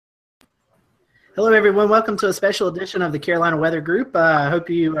Hello, everyone. Welcome to a special edition of the Carolina Weather Group. I hope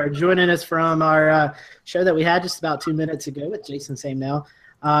you are joining us from our show that we had just about 2 minutes ago with Jason Same now.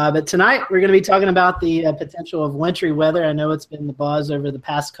 But tonight we're going to be talking about the potential of wintry weather. I know it's been the buzz over the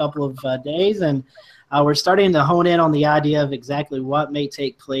past couple of days, and we're starting to hone in on the idea of exactly what may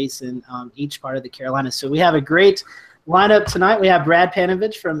take place in each part of the Carolinas. So we have a great lineup tonight. We have Brad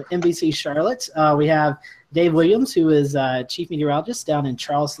Panovich from NBC Charlotte. We have Dave Williams, who is chief meteorologist down in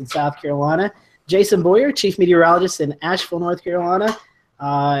Charleston, South Carolina. Jason Boyer, chief meteorologist in Asheville, North Carolina.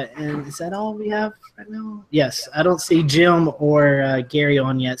 And is that all we have right now? Yes, I don't see Jim or Gary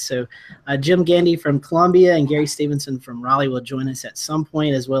on yet. So Jim Gandy from Columbia and Gary Stevenson from Raleigh will join us at some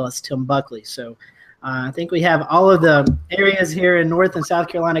point, as well as Tim Buckley. So I think we have all of the areas here in North and South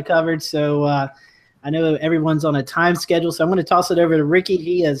Carolina covered. So I know everyone's on a time schedule. So I'm going to toss it over to Ricky.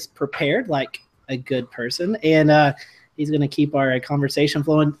 He is prepared like a good person. And he's going to keep our conversation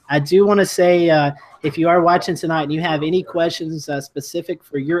flowing. I do want to say, if you are watching tonight and you have any questions specific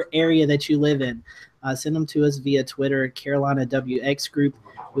for your area that you live in, send them to us via Twitter, Carolina WX Group.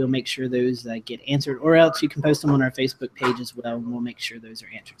 We'll make sure those get answered, or else you can post them on our Facebook page as well, and we'll make sure those are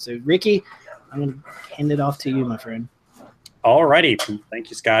answered. So, Ricky, I'm going to hand it off to you, my friend. All righty.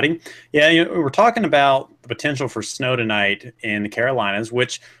 Thank you, Scotty. Yeah, we're talking about the potential for snow tonight in the Carolinas,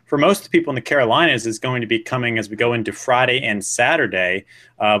 which for most of the people in the Carolinas is going to be coming as we go into Friday and Saturday.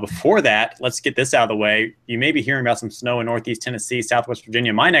 Before that, let's get this out of the way. You may be hearing about some snow in Northeast Tennessee, Southwest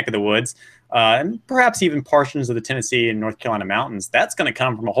Virginia, my neck of the woods, and perhaps even portions of the Tennessee and North Carolina mountains. That's going to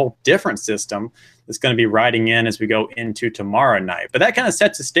come from a whole different system that's going to be riding in as we go into tomorrow night. But that kind of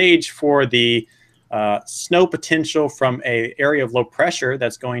sets the stage for the snow potential from an area of low pressure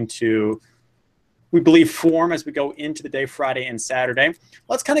that's going to, we believe, form as we go into the day Friday and Saturday.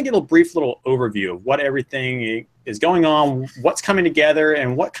 Let's kind of get a brief little overview of what everything is going on, what's coming together,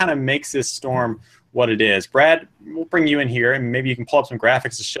 and what kind of makes this storm what it is. Brad, we'll bring you in here, and maybe you can pull up some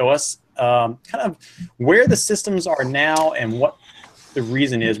graphics to show us kind of where the systems are now and what the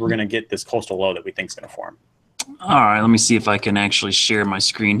reason is we're going to get this coastal low that we think is going to form. All right, let me see if I can actually share my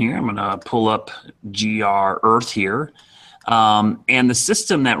screen here. I'm going to pull up GR Earth here. And the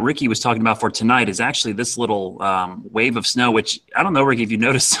system that Ricky was talking about for tonight is actually this little wave of snow, which I don't know, Ricky, if you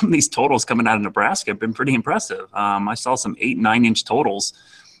noticed, some of these totals coming out of Nebraska have been pretty impressive. I saw some 8-9-inch totals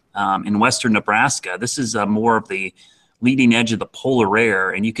in western Nebraska. This is more of the leading edge of the polar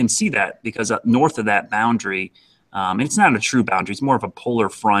air, and you can see that because north of that boundary, and it's not a true boundary, it's more of a polar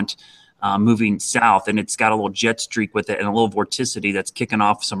front moving south, and it's got a little jet streak with it and a little vorticity that's kicking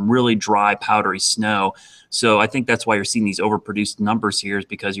off some really dry, powdery snow. So I think that's why you're seeing these overproduced numbers here, is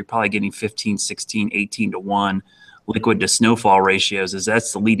because you're probably getting 15, 16, 18 to 1 liquid to snowfall ratios, as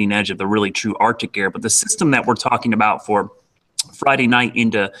that's the leading edge of the really true Arctic air. But the system that we're talking about for Friday night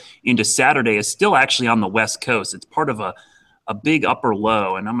into Saturday is still actually on the west coast. It's part of a big upper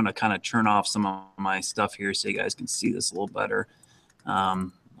low, and I'm going to kind of turn off some of my stuff here so you guys can see this a little better.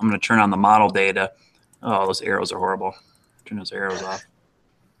 I'm going to turn on the model data. Oh, those arrows are horrible. Turn those arrows off.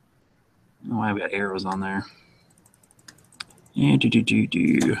 I don't know why I've got arrows on there. And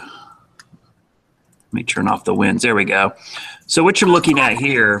Let me turn off the winds. There we go. So what you're looking at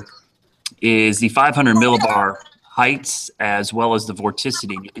here is the 500 millibar heights as well as the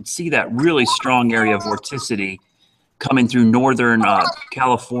vorticity. You can see that really strong area of vorticity coming through northern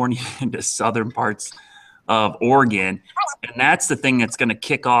California into southern parts of Oregon, and that's the thing that's going to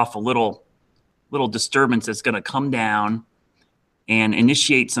kick off a little disturbance that's going to come down and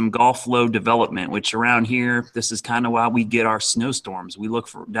initiate some Gulf low development, which around here, this is kind of why we get our snowstorms. We look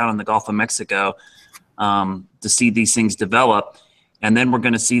for down in the Gulf of Mexico to see these things develop, and then we're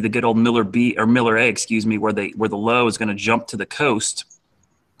going to see the good old Miller A, where the low is going to jump to the coast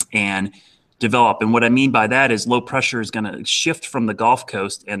and develop. And what I mean by that is low pressure is going to shift from the Gulf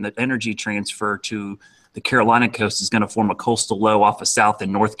Coast, and the energy transfer to the Carolina coast is going to form a coastal low off of South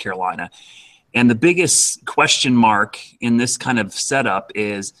and North Carolina. And the biggest question mark in this kind of setup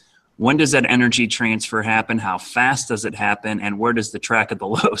is, when does that energy transfer happen? How fast does it happen? And where does the track of the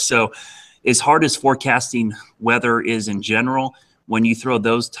low? So as hard as forecasting weather is in general, when you throw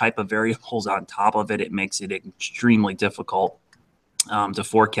those type of variables on top of it, it makes it extremely difficult to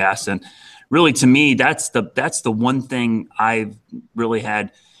forecast. And really, to me, that's the one thing I've really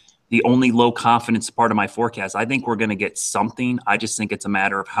had the only low confidence part of my forecast. I think we're going to get something. I just think it's a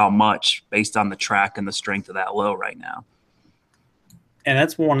matter of how much based on the track and the strength of that low right now. And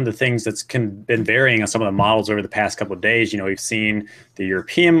that's one of the things that's been varying on some of the models over the past couple of days. We've seen the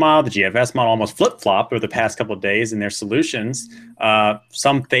European model, the GFS model almost flip-flop over the past couple of days in their solutions.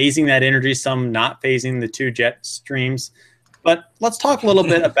 Some phasing that energy, some not phasing the two jet streams. But let's talk a little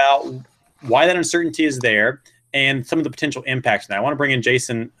bit about why that uncertainty is there, and some of the potential impacts. Now, I want to bring in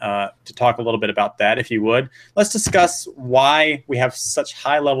Jason to talk a little bit about that, if you would. Let's discuss why we have such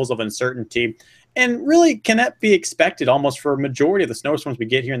high levels of uncertainty. And really, can that be expected almost for a majority of the snowstorms we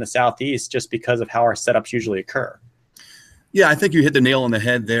get here in the Southeast just because of how our setups usually occur? Yeah, I think you hit the nail on the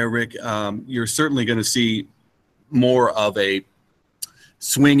head there, Rick. You're certainly going to see more of a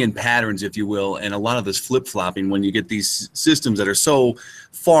swing in patterns, if you will, and a lot of this flip-flopping when you get these systems that are so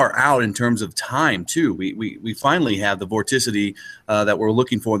far out in terms of time, too. We finally have the vorticity that we're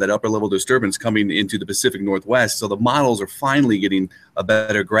looking for, that upper-level disturbance coming into the Pacific Northwest, so the models are finally getting a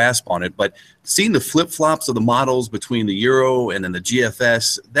better grasp on it. But seeing the flip-flops of the models between the Euro and then the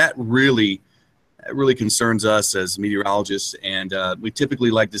GFS, that really concerns us as meteorologists, and we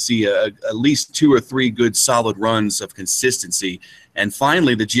typically like to see at least 2 or 3 good solid runs of consistency. And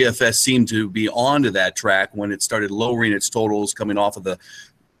finally, the GFS seemed to be onto that track when it started lowering its totals coming off of the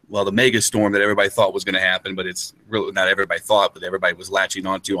mega storm that everybody thought was going to happen, but it's really not everybody thought, but everybody was latching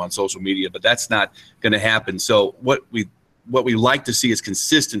onto on social media. But that's not going to happen. So what we like to see is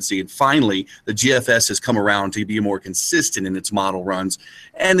consistency, and finally the GFS has come around to be more consistent in its model runs,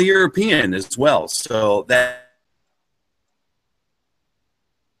 and the European as well. So that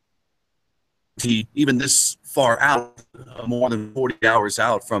even this far out, more than 40 hours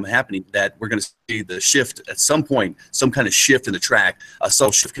out from happening, that we're going to see the shift at some point, some kind of shift in the track. A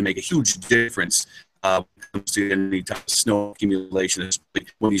subtle shift can make a huge difference when it comes to any type of snow accumulation, especially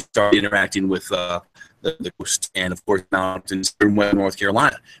when you start interacting with the coast and, of course, mountains in North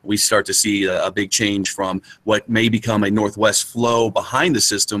Carolina. We start to see a big change from what may become a northwest flow behind the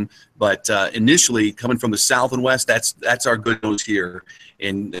system, but initially coming from the south and west, that's our good news here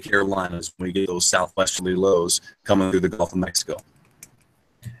in the Carolinas when we get those southwesterly lows coming through the Gulf of Mexico.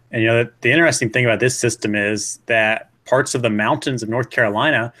 And, the interesting thing about this system is that parts of the mountains of North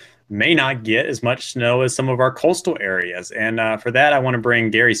Carolina may not get as much snow as some of our coastal areas. And for that, I want to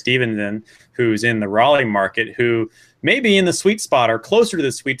bring Gary Stevens in, who's in the Raleigh market, who may be in the sweet spot or closer to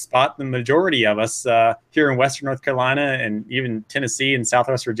the sweet spot than the majority of us here in Western North Carolina and even Tennessee and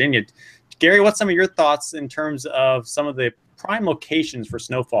Southwest Virginia. Gary, what's some of your thoughts in terms of some of the prime locations for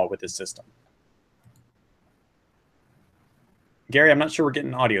snowfall with this system? Gary, I'm not sure we're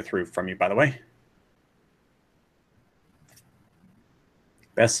getting audio through from you, by the way.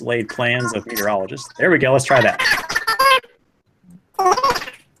 Best laid plans of meteorologists. There we go. Let's try that.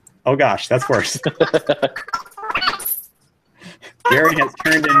 Oh, gosh, that's worse. Gary has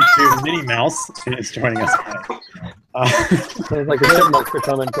turned into Minnie Mouse and is joining us tonight. Sounds like the chipmunks are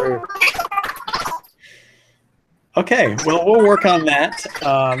coming through. Okay, well, we'll work on that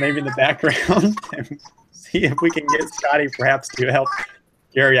maybe in the background and see if we can get Scotty perhaps to help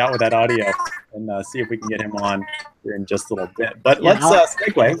Gary out with that audio and see if we can get him on here in just a little bit. But let's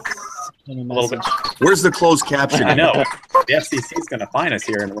segue a little bit. Where's the closed caption? I know. The FCC is going to find us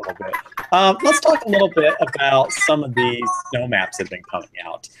here in a little bit. Let's talk a little bit about some of these snow maps that have been coming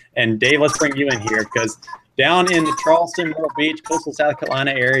out. And Dave, let's bring you in here because down in the Charleston, Myrtle Beach, coastal South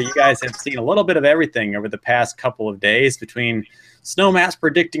Carolina area, you guys have seen a little bit of everything over the past couple of days between snow maps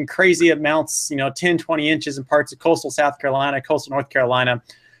predicting crazy amounts, 10, 20 inches in parts of coastal South Carolina, coastal North Carolina.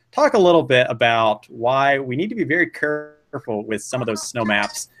 Talk a little bit about why we need to be very careful with some of those snow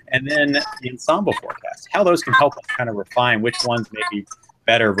maps, and then the ensemble forecast, how those can help us kind of refine which ones may be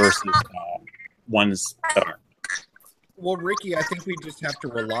better versus ones that aren't. Well, Ricky, I think we just have to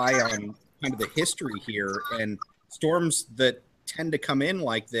rely on kind of the history here, and storms that tend to come in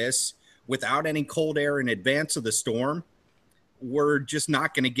like this without any cold air in advance of the storm, we're just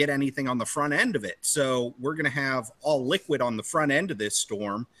not going to get anything on the front end of it. So we're going to have all liquid on the front end of this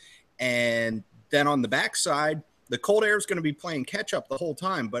storm. And then on the backside, the cold air is going to be playing catch up the whole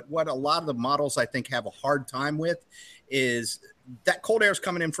time. But what a lot of the models I think have a hard time with is that cold air is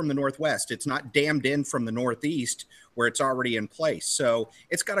coming in from the northwest. It's not dammed in from the northeast where it's already in place. So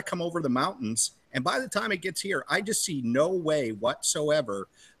it's got to come over the mountains. And by the time it gets here, I just see no way whatsoever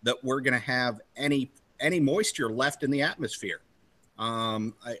that we're going to have any moisture left in the atmosphere. I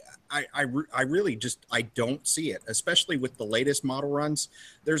really just, I don't see it, especially with the latest model runs.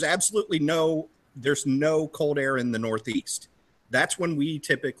 There's absolutely no cold air in the Northeast. That's when we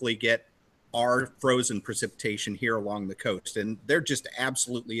typically get our frozen precipitation here along the coast. And there just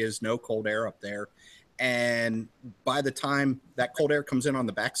absolutely is no cold air up there. And by the time that cold air comes in on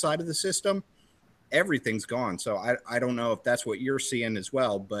the backside of the system, everything's gone. So I don't know if that's what you're seeing as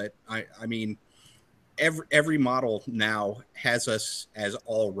well, but I mean, every model now has us as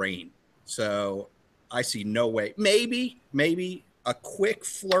all rain. So I see no way. Maybe a quick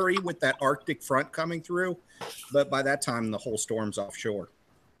flurry with that Arctic front coming through, but by that time the whole storm's offshore.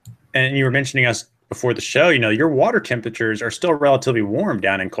 And you were mentioning us before the show, your water temperatures are still relatively warm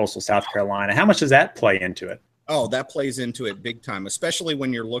down in coastal South Carolina. How much does that play into it? Oh, that plays into it big time, especially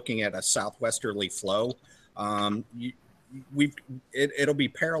when you're looking at a southwesterly flow. It'll be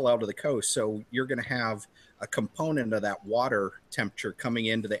parallel to the coast, so you're going to have a component of that water temperature coming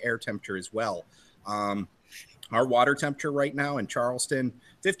into the air temperature as well. Our water temperature right now in Charleston,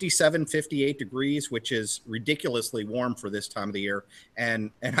 57, 58 degrees, which is ridiculously warm for this time of the year.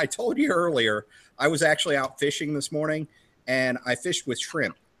 And I told you earlier, I was actually out fishing this morning, and I fished with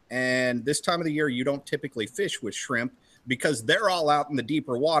shrimp. And this time of the year, you don't typically fish with shrimp because they're all out in the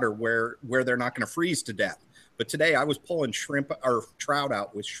deeper water where they're not going to freeze to death. But today I was pulling shrimp or trout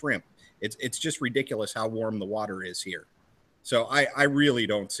out with shrimp. It's just ridiculous how warm the water is here. So I really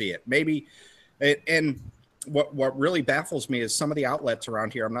don't see it. Maybe and what really baffles me is some of the outlets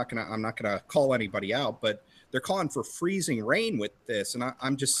around here. I'm not gonna call anybody out, but they're calling for freezing rain with this, and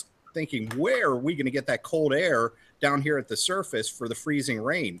I'm just thinking, where are we going to get that cold air down here at the surface for the freezing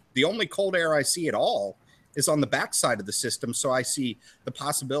rain? The only cold air I see at all is on the backside of the system, so I see the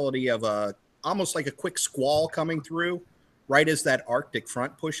possibility of almost like a quick squall coming through right as that Arctic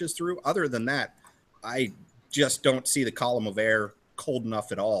front pushes through. Other than that, I just don't see the column of air cold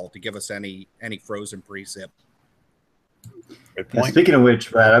enough at all to give us any frozen precip. Good point. Speaking of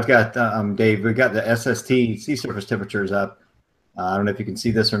which, Brad, I've got Dave. We've got the SST sea surface temperatures up. I don't know if you can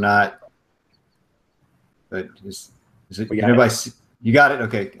see this or not, but is it? Can everybody see? You got it.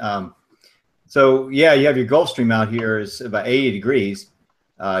 Okay. So yeah, you have your Gulf Stream out here is about 80 degrees.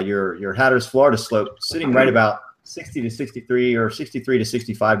 Your Hatteras, Florida slope sitting right about 60 to 63 or 63 to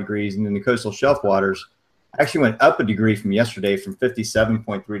 65 degrees, and then the coastal shelf waters actually went up a degree from yesterday, from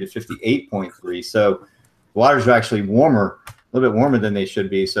 57.3 to 58.3. So the waters are actually warmer, a little bit warmer than they should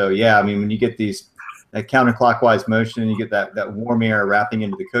be. So yeah, I mean, when you get that counterclockwise motion, you get that warm air wrapping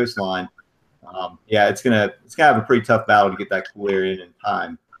into the coastline. Yeah, it's gonna have a pretty tough battle to get that cool air in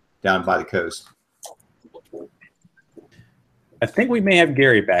time down by the coast. I think we may have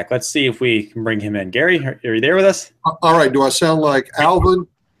Gary back. Let's see if we can bring him in. Gary, are you there with us? All right. Do I sound like Alvin?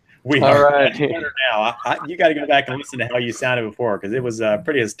 We All are right. better now. You got to go back and listen to how you sounded before, because it was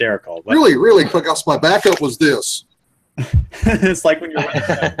pretty hysterical. But Really quick. My backup was this. it's like when you're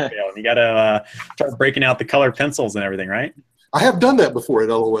and you got to start breaking out the colored pencils and everything, right? I have done that before at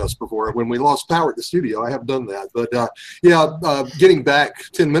LOS before. When we lost power at the studio, I have done that. But getting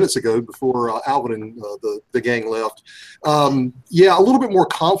back 10 minutes ago before Alvin and the gang left, a little bit more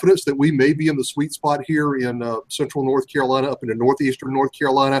confidence that we may be in the sweet spot here in central North Carolina, up into northeastern North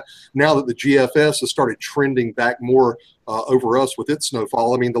Carolina, now that the GFS has started trending back more over us with its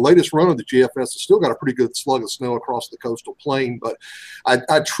snowfall. I mean, the latest run of the GFS has still got a pretty good slug of snow across the coastal plain, but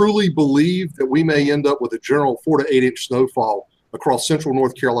I truly believe that we may end up with a general 4 to 8 inch snowfall across central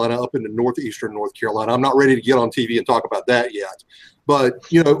North Carolina up into northeastern North Carolina. I'm not ready to get on TV and talk about that yet. But,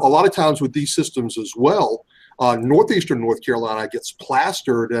 a lot of times with these systems as well, northeastern North Carolina gets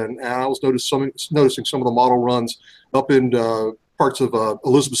plastered, and I was noticing some of the model runs up in parts of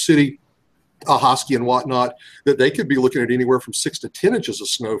Elizabeth City, Hosky and whatnot, that they could be looking at anywhere from 6 to 10 inches of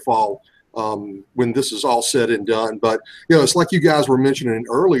snowfall when this is all said and done. But, it's like you guys were mentioning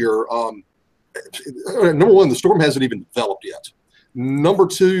earlier. Number one, the storm hasn't even developed yet. Number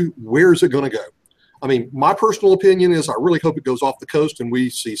two, where is it going to go? I mean, my personal opinion is I really hope it goes off the coast and we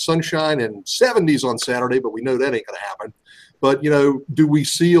see sunshine and 70s on Saturday, but we know that ain't going to happen. But, do we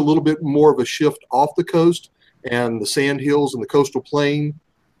see a little bit more of a shift off the coast and the sandhills and the coastal plain,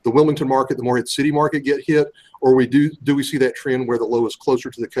 the Wilmington market, the Morehead City market get hit? Or do we see that trend where the low is closer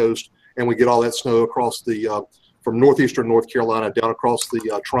to the coast and we get all that snow across from northeastern North Carolina down across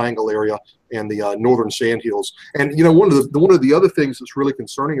the Triangle area and the northern sandhills? And one of the other things that's really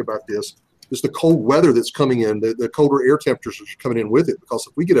concerning about this is the cold weather that's coming in. The colder air temperatures are coming in with it, because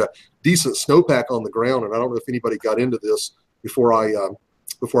if we get a decent snowpack on the ground, and I don't know if anybody got into this before I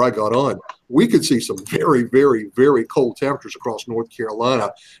got on, we could see some very, very, very cold temperatures across North Carolina.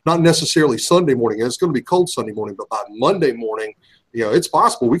 Not necessarily Sunday morning. It's going to be cold Sunday morning, but by Monday morning, it's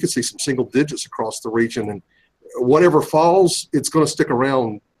possible we could see some single digits across the region. And whatever falls, it's going to stick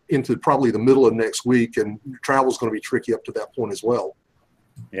around into probably the middle of next week, and travel is going to be tricky up to that point as well.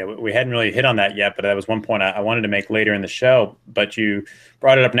 Yeah, we hadn't really hit on that yet, but that was one point I wanted to make later in the show, but you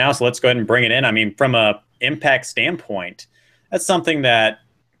brought it up now, so let's go ahead and bring it in. I mean, from a impact standpoint, that's something that,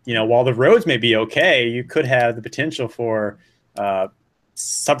 while the roads may be okay, you could have the potential for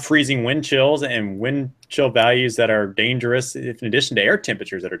sub-freezing wind chills and wind chill values that are dangerous, in addition to air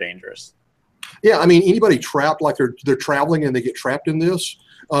temperatures that are dangerous. Yeah, I mean, anybody trapped, like they're traveling and they get trapped in this,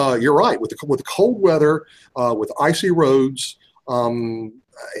 you're right. With the cold weather, with icy roads,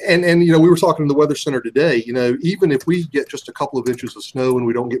 and we were talking to the Weather Center today. Even if we get just a couple of inches of snow and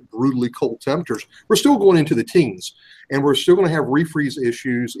we don't get brutally cold temperatures, we're still going into the teens, and we're still going to have refreeze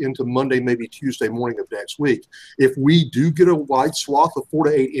issues into Monday, maybe Tuesday morning of next week. If we do get a wide swath of 4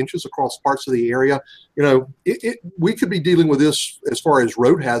 to 8 inches across parts of the area, we could be dealing with this as far as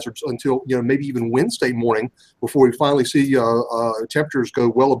road hazards until maybe even Wednesday morning before we finally see temperatures go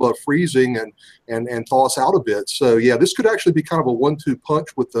well above freezing and thaw us out a bit. So yeah, this could actually be kind of a 1-2 punch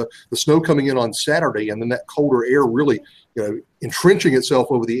with the snow coming in on Saturday, and then that colder air really entrenching itself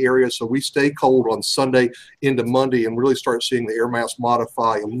over the area. So we stay cold on Sunday into Monday and really start seeing the air mass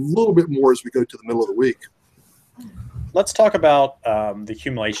modify a little bit more as we go to the middle of the week. Let's talk about the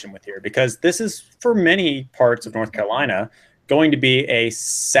accumulation with here, because this is, for many parts of North Carolina, going to be a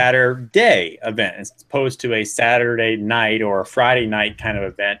Saturday event as opposed to a Saturday night or a Friday night kind of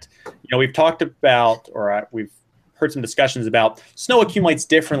event. We've talked about, or we've heard some discussions about, snow accumulates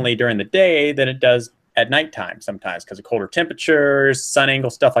differently during the day than it does at nighttime sometimes because of colder temperatures, sun angle,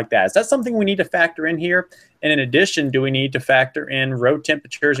 stuff like that. Is that something we need to factor in here? And in addition, do we need to factor in road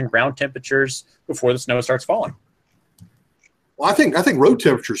temperatures and ground temperatures before the snow starts falling? Well, I think road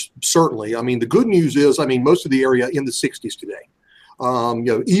temperatures, certainly. I mean, the good news is, most of the area in the 60s today.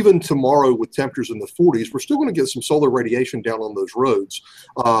 Even tomorrow with temperatures in the 40s, we're still going to get some solar radiation down on those roads.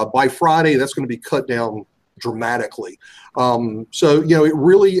 By Friday, that's going to be cut down dramatically. So, it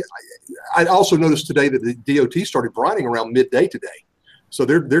really, I also noticed today that the DOT started brining around midday today. So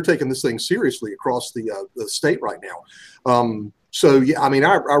they're taking this thing seriously across the state right now. So, yeah,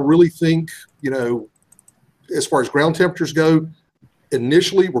 I really think, as far as ground temperatures go,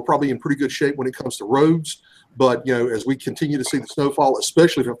 initially, we're probably in pretty good shape when it comes to roads. But, as we continue to see the snowfall,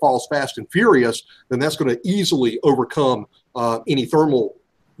 especially if it falls fast and furious, then that's going to easily overcome any thermal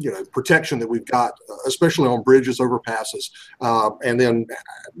protection that we've got, especially on bridges, overpasses. And then,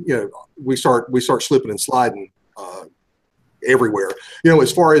 we start slipping and sliding everywhere.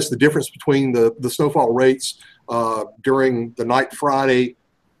 As far as the difference between the snowfall rates during the night Friday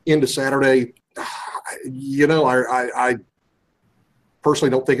into Saturday, I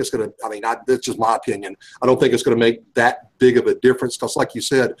personally don't think it's going to, that's just my opinion. I don't think it's going to make that big of a difference because, like you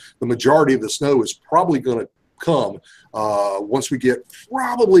said, the majority of the snow is probably going to come once we get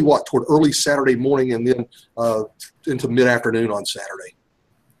probably toward early Saturday morning and then into mid-afternoon on Saturday.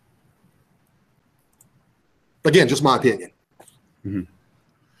 Again, just my opinion. Mm-hmm.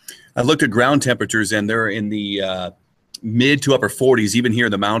 I looked at ground temperatures and they're in the mid to upper 40s, even here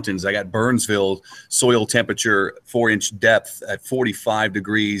in the mountains. I got Burnsville soil temperature 4-inch depth at 45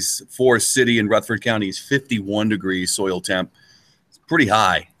 degrees. Forest City in Rutherford County is 51 degrees soil temp. It's pretty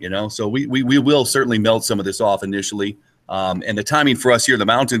high, so we will certainly melt some of this off initially. And the timing for us here in the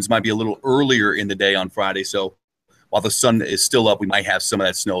mountains might be a little earlier in the day on Friday. So while the sun is still up, we might have some of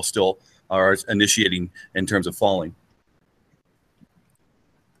that snow still initiating in terms of falling.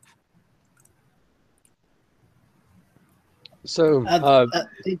 So I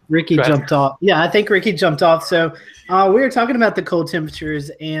think Ricky jumped off. Yeah, I think Ricky jumped off. So we were talking about the cold temperatures,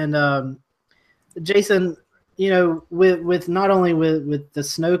 and Jason, with not only with the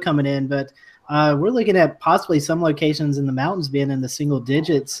snow coming in, but we're looking at possibly some locations in the mountains being in the single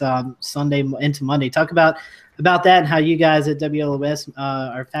digits Sunday into Monday. Talk about that and how you guys at WLOS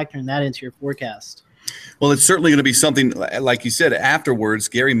are factoring that into your forecast. Well, it's certainly going to be something, like you said, afterwards.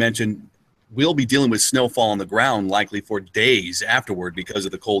 Gary mentioned we'll be dealing with snowfall on the ground likely for days afterward because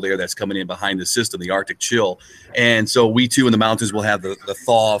of the cold air that's coming in behind the system, the Arctic chill. And so we too in the mountains will have the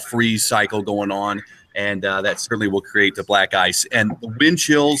thaw freeze cycle going on, and that certainly will create the black ice. And the wind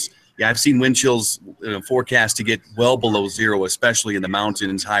chills, I've seen wind chills forecast to get well below zero, especially in the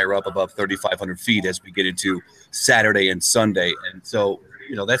mountains higher up above 3,500 feet as we get into Saturday and Sunday. And so,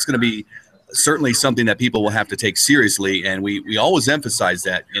 that's going to be certainly something that people will have to take seriously, and we always emphasize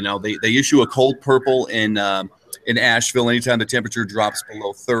that. They issue a cold purple in Asheville anytime the temperature drops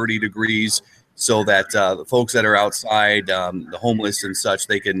below 30 degrees, so that the folks that are outside, the homeless and such,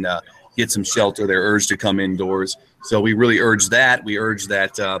 they can get some shelter. They're urged to come indoors. So we really urge that. We urge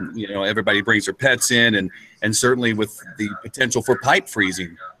that everybody brings their pets in, and certainly with the potential for pipe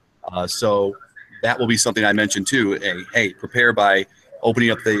freezing. So that will be something I mentioned too. Hey, prepare by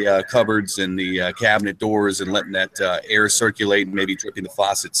opening up the cupboards and the cabinet doors and letting that air circulate, and maybe dripping the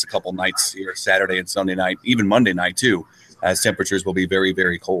faucets a couple nights here, Saturday and Sunday night, even Monday night too, as temperatures will be very,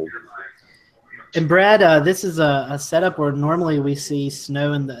 very cold. And Brad, this is a setup where normally we see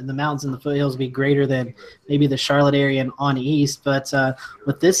snow in the mountains and the foothills be greater than maybe the Charlotte area and on east. But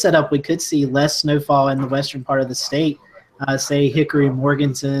with this setup, we could see less snowfall in the western part of the state, say Hickory,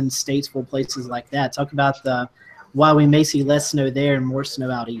 Morganton, Statesville, places like that. Talk about the why we may see less snow there and more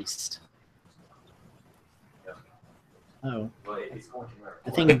snow out east. Oh,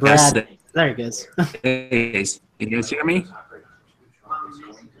 I think Brad. There he goes. Hey, can you guys hear me?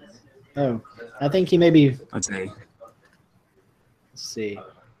 Oh, I think he may be. Let's see. Let's see. All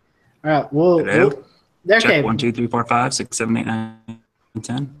right. We'll there. Check Okay. 1, 2, 3, 4, 5, 6, 7, 8, 9,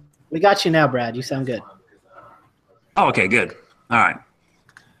 10. We got you now, Brad. You sound good. Oh, okay, good. All right.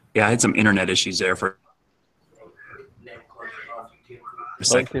 Yeah, I had some internet issues there for a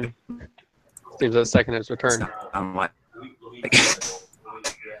second. Seems that second has returned. I'm like,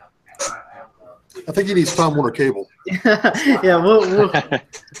 I think he needs Time Warner Cable. Yeah,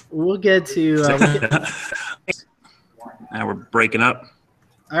 we'll get to. now we're breaking up.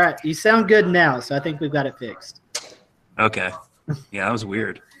 All right, you sound good now, so I think we've got it fixed. Okay. Yeah, that was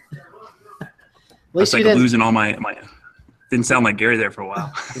weird. At I was least you like didn't. losing all my. Didn't sound like Gary there for a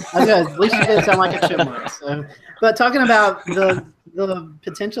while. At least you didn't sound like a chipmunk. So, but talking about the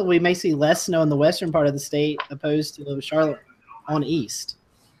potential, we may see less snow in the western part of the state opposed to Charlotte on east.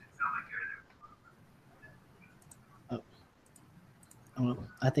 Oh,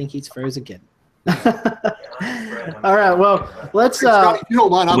 I think he's froze again. All right. Well, let's. Scott, if you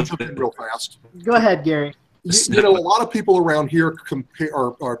don't mind, I'll jump in real fast. Go ahead, Gary. You know, a lot of people around here compare,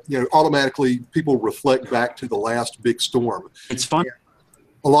 or automatically people reflect back to the last big storm. It's fun.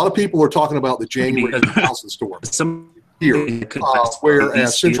 A lot of people are talking about the January 2000 storm here,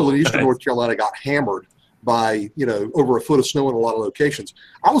 whereas Central and Eastern North Carolina got hammered by over a foot of snow in a lot of locations.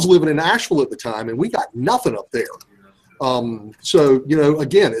 I was living in Asheville at the time, and we got nothing up there. So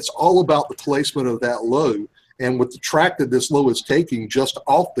again, it's all about the placement of that low, and with the track that this low is taking just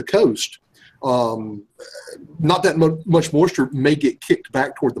off the coast. Not that much moisture may get kicked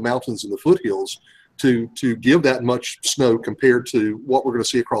back toward the mountains and the foothills to give that much snow compared to what we're going to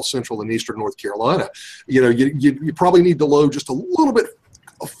see across Central and Eastern North Carolina. You probably need the low just a little bit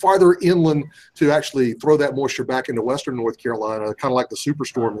farther inland to actually throw that moisture back into Western North Carolina, kind of like the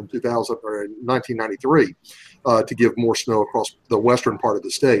superstorm in 1993, to give more snow across the western part of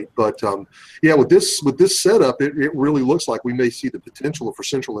the state. But yeah, with this setup, it really looks like we may see the potential for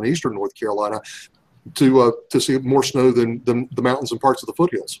Central and Eastern North Carolina to see more snow than the mountains and parts of the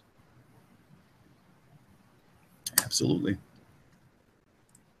foothills. Absolutely.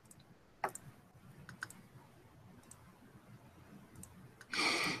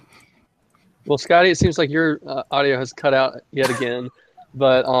 Well, Scotty, it seems like your audio has cut out yet again,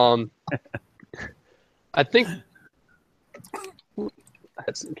 but I think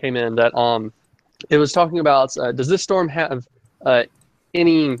it came in that it was talking about does this storm have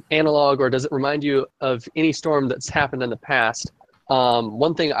any analog, or does it remind you of any storm that's happened in the past?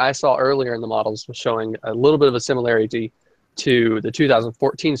 One thing I saw earlier in the models was showing a little bit of a similarity to the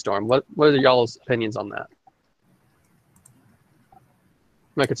 2014 storm. What are y'all's opinions on that?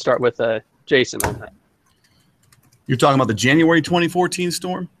 I could start with Jason on that. You're talking about the January 2014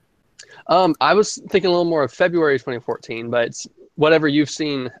 storm? I was thinking a little more of February 2014, but it's whatever you've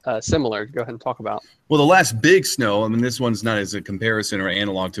seen similar. Go ahead and talk about. Well, the last big snow, I mean, this one's not as a comparison or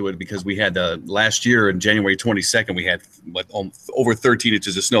analog to it because we had last year in January 22nd, we had over 13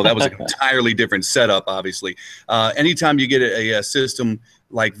 inches of snow. That was an entirely different setup, obviously. Anytime you get a system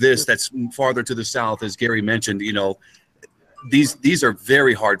like this that's farther to the south, as Gary mentioned, these are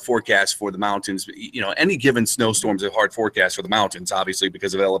very hard forecasts for the mountains. Any given snowstorm is a hard forecast for the mountains, obviously,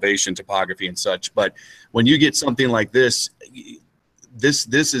 because of elevation, topography, and such. But when you get something like this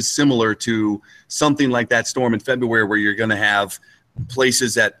is similar to something like that storm in February, where you're going to have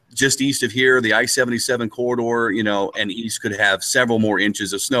places that just east of here, the I-77 corridor, and east could have several more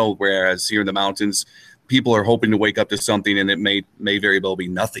inches of snow, whereas here in the mountains, people are hoping to wake up to something, and it may very well be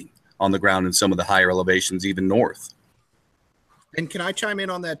nothing on the ground in some of the higher elevations, even north. And can I chime in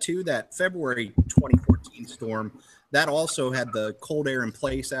on that too? That February 2014 storm, that also had the cold air in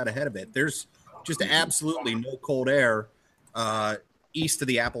place out ahead of it. There's just absolutely no cold air east of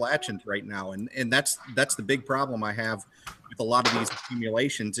the Appalachians right now. And that's the big problem I have with a lot of these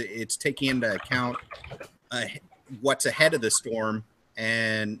accumulations. It's taking into account what's ahead of the storm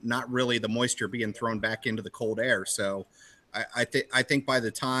and not really the moisture being thrown back into the cold air. So I think by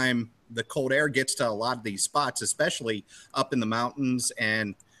the time the cold air gets to a lot of these spots, especially up in the mountains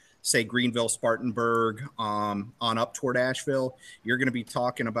and say Greenville, Spartanburg, on up toward Asheville, you're going to be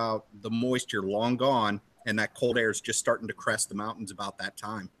talking about the moisture long gone, and that cold air is just starting to crest the mountains about that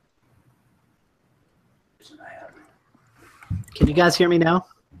time. Can you guys hear me now?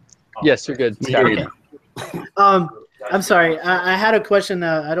 Yes, you're good. Okay. I'm sorry. I had a question.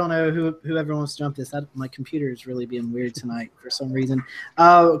 I don't know whoever wants to jump this. My computer is really being weird tonight for some reason.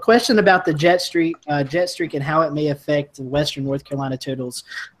 A question about the jet streak and how it may affect Western North Carolina totals.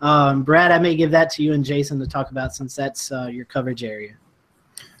 Brad, I may give that to you and Jason to talk about since that's your coverage area.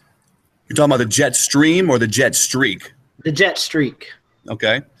 You're talking about the jet stream or the jet streak? The jet streak.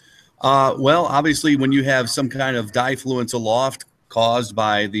 Okay. Well, obviously, when you have some kind of diffluence aloft caused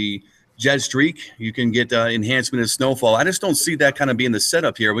by the jet streak, you can get enhancement of snowfall. I just don't see that kind of being the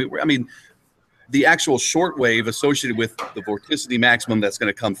setup here. I mean, the actual short wave associated with the vorticity maximum that's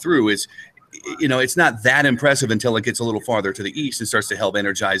going to come through is, it's not that impressive until it gets a little farther to the east and starts to help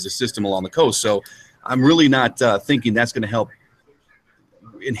energize the system along the coast. So I'm really not thinking that's going to help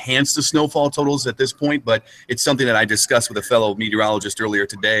enhance the snowfall totals at this point, but it's something that I discussed with a fellow meteorologist earlier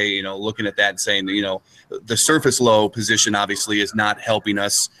today, looking at that and saying, the surface low position obviously is not helping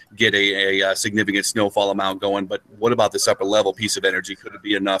us get a significant snowfall amount going, but what about this upper level piece of energy? Could it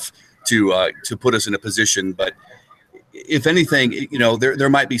be enough to put us in a position? But if anything, there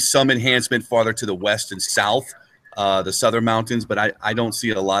might be some enhancement farther to the west and south, the southern mountains, but I don't see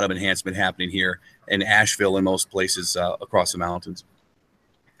a lot of enhancement happening here in Asheville and most places across the mountains.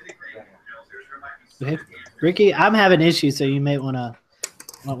 Okay. Ricky, I'm having issues, so you may want to.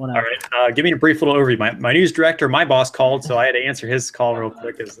 All right. Give me a brief little overview. My news director, my boss called, so I had to answer his call real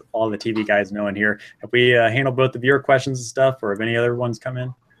quick, as all the TV guys know in here. Have we handled both the viewer questions and stuff, or have any other ones come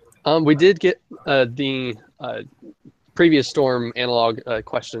in? We did get the previous storm analog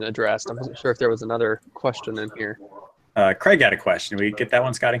question addressed. I'm not sure if there was another question in here. Craig had a question. We get that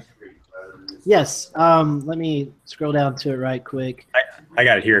one, Scotty? Yes. Let me scroll down to it right quick. I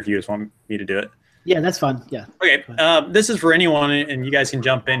got it here if you just want me to do it. Yeah, that's fine. Yeah. Okay. This is for anyone, and you guys can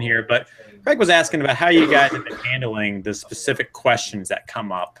jump in here, but Craig was asking about how you guys have been handling the specific questions that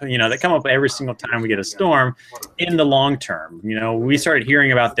come up, that come up every single time we get a storm in the long term. We started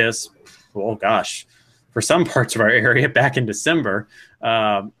hearing about this, oh gosh, for some parts of our area back in December.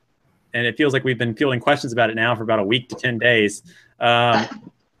 And it feels like we've been fielding questions about it now for about a week to 10 days.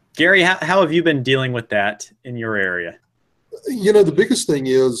 Gary, how have you been dealing with that in your area? The biggest thing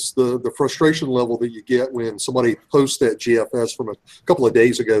is the frustration level that you get when somebody posts that GFS from a couple of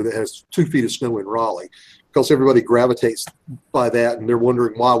days ago that has 2 feet of snow in Raleigh, because everybody gravitates by that and they're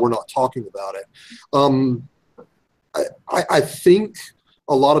wondering why we're not talking about it. I think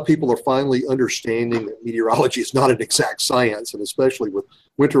a lot of people are finally understanding that meteorology is not an exact science, and especially with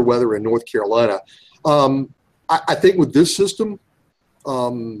winter weather in North Carolina. I think with this system,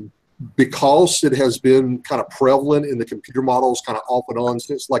 because it has been kind of prevalent in the computer models kind of off and on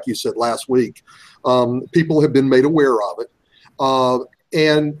since, like you said, last week, people have been made aware of it.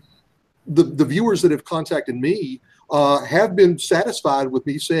 And the viewers that have contacted me have been satisfied with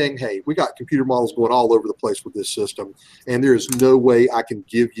me saying, hey, we got computer models going all over the place with this system, and there's no way I can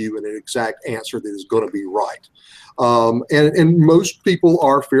give you an exact answer that is going to be right. And most people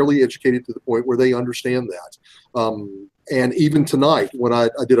are fairly educated to the point where they understand that. And even tonight, when I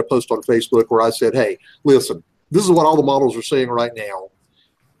did a post on Facebook where I said, hey, listen, this is what all the models are saying right now.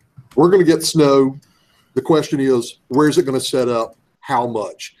 We're going to get snow. The question is, where's it going to set up? How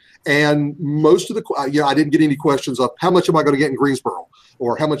much? And most of the, I didn't get any questions of how much am I going to get in Greensboro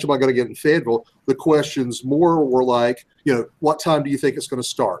or how much am I going to get in Fayetteville? The questions more were like, what time do you think it's going to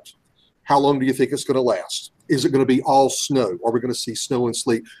start? How long do you think it's going to last? Is it going to be all snow? Are we going to see snow and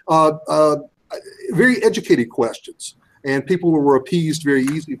sleet? Very educated questions. And people were appeased very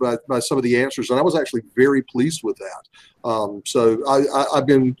easily by some of the answers, and I was actually very pleased with that. So I've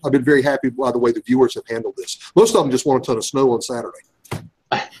been very happy by the way the viewers have handled this. Most of them just want a ton of snow on Saturday.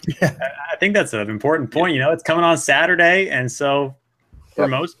 I think that's an important point. It's coming on Saturday, and so for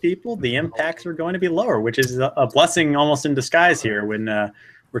most people, the impacts are going to be lower, which is a blessing almost in disguise here when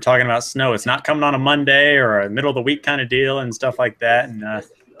we're talking about snow. It's not coming on a Monday or a middle of the week kind of deal and stuff like that, and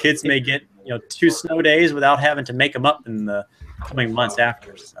kids may get 2 snow days without having to make them up in the coming months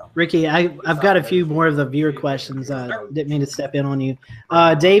after. So, Ricky, I've got a few more of the viewer questions. Didn't mean to step in on you.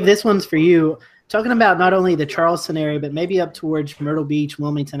 Dave, this one's for you. Talking about not only the Charleston area, but maybe up towards Myrtle Beach,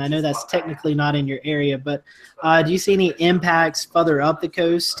 Wilmington. I know that's technically not in your area, but do you see any impacts further up the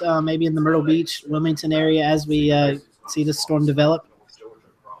coast, maybe in the Myrtle Beach, Wilmington area as we see the storm develop?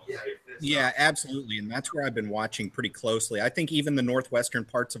 Yeah, absolutely. And that's where I've been watching pretty closely. I think even the northwestern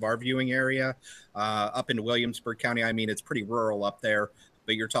parts of our viewing area, up into Williamsburg County, I mean, it's pretty rural up there,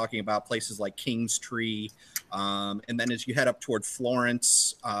 but you're talking about places like Kingstree. And then as you head up toward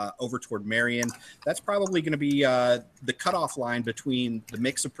Florence, over toward Marion, that's probably going to be the cutoff line between the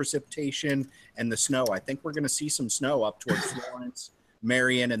mix of precipitation and the snow. I think we're going to see some snow up toward Florence,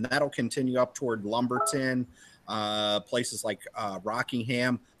 Marion, and that'll continue up toward Lumberton. places like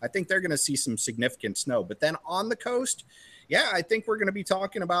Rockingham. I think they're going to see some significant snow. But then on the coast, yeah, I think we're going to be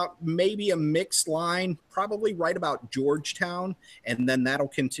talking about maybe a mixed line, probably right about Georgetown, and then that'll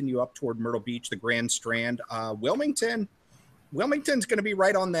continue up toward Myrtle Beach, the Grand Strand. Wilmington's going to be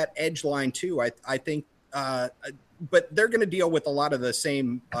right on that edge line too. I think, but they're going to deal with a lot of the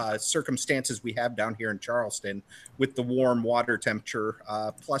same circumstances we have down here in Charleston with the warm water temperature.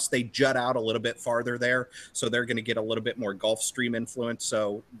 Plus, they jut out a little bit farther there, so they're going to get a little bit more Gulf Stream influence.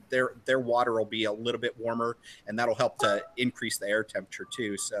 So their water will be a little bit warmer, and that'll help to increase the air temperature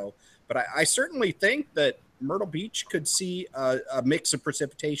too. So, but I certainly think that Myrtle Beach could see a mix of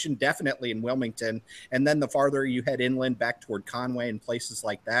precipitation, definitely in Wilmington, and then the farther you head inland back toward Conway and places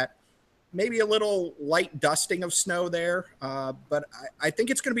like that, maybe a little light dusting of snow there, but I think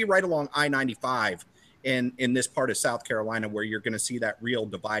it's going to be right along I-95 in this part of South Carolina where you're going to see that real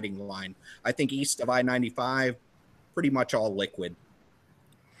dividing line. I think east of I-95, pretty much all liquid.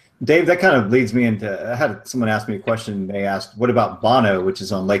 Dave, that kind of leads me into, I had someone ask me a question. They asked, what about Bono, which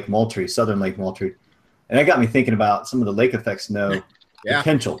is on Lake Moultrie, southern Lake Moultrie? And that got me thinking about some of the lake effect snow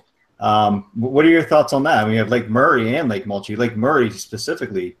potential. What are your thoughts on that? I mean, you have Lake Murray and Lake Moultrie. Lake Murray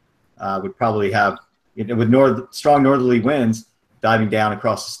specifically would probably have, with strong northerly winds diving down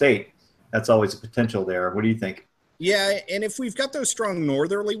across the state. That's always a potential there. What do you think? Yeah, and if we've got those strong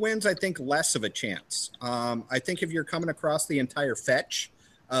northerly winds, I think less of a chance. I think if you're coming across the entire fetch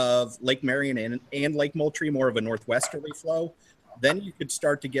of Lake Marion and Lake Moultrie, more of a northwesterly flow, then you could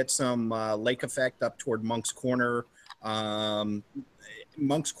start to get some lake effect up toward Monk's Corner and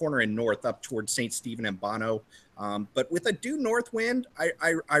north up towards St. Stephen and Bono. But with a due north wind,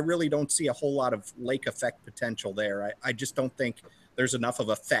 I really don't see a whole lot of lake effect potential there. I just don't think there's enough of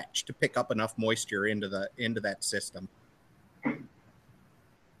a fetch to pick up enough moisture into that system.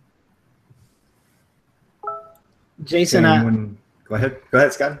 Jason, go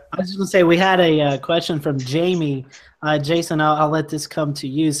ahead, Scott. I was just going to say we had a question from Jamie. Jason, I'll let this come to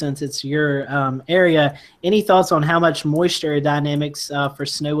you since it's your area. Any thoughts on how much moisture dynamics for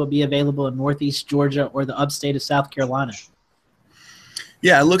snow will be available in northeast Georgia or the upstate of South Carolina?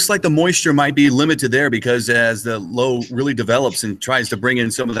 Yeah, it looks like the moisture might be limited there because as the low really develops and tries to bring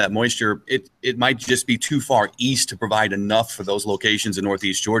in some of that moisture, it might just be too far east to provide enough for those locations in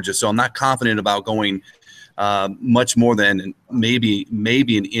northeast Georgia. So I'm not confident about going much more than maybe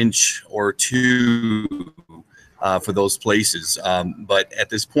an inch or two for those places. But at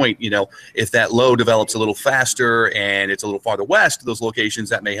this point, if that low develops a little faster and it's a little farther west of those locations,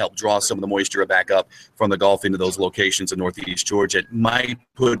 that may help draw some of the moisture back up from the Gulf into those locations in northeast Georgia. It might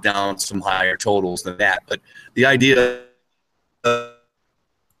put down some higher totals than that. But the idea I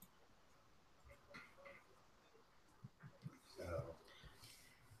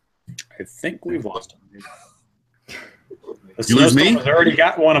think we've lost him. The you lose me? Has already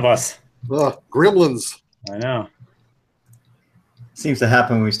got one of us. Gremlins. I know. Seems to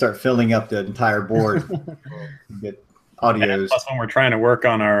happen when we start filling up the entire board. Get audios. Plus, when we're trying to work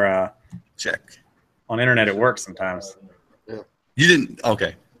on our check on internet, it works sometimes. Yeah. You didn't.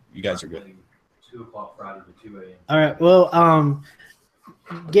 Okay, you guys are good. 2 o'clock Friday to 2 a.m. All right. Well,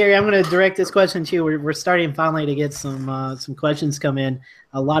 Gary, I'm going to direct this question to you. We're starting finally to get some questions come in.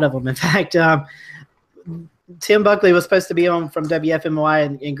 A lot of them, in fact. Tim Buckley was supposed to be on from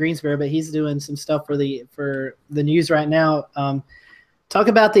WFMY in Greensboro, but he's doing some stuff for the news right now. Talk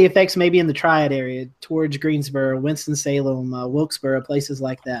about the effects maybe in the Triad area towards Greensboro, Winston-Salem, Wilkesboro, places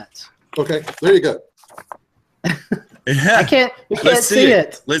like that. Okay, there you go. We can't see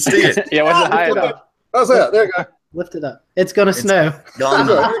it. Let's see it. Yeah, wasn't high enough. How's that? There you go. Lift it up. It's going to snow. Gone.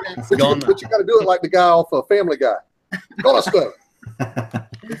 But you got to do it like the guy off Family Guy. Gonna snow. And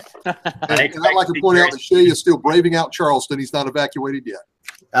I'd like to point out that Shea is still braving out Charleston. He's not evacuated yet.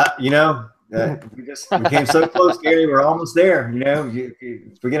 We came so close, Gary. We're almost there.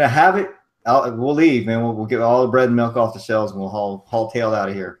 If we're gonna have it, we'll leave, man. We'll get all the bread and milk off the shelves, and we'll haul tail out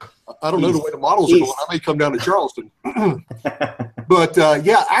of here. I don't know the way the models are going. I may come down to Charleston. But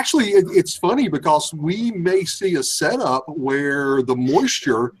actually, it's funny because we may see a setup where the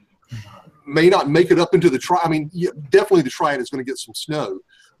moisture may not make it up into the Triad. I mean, definitely the Triad is going to get some snow.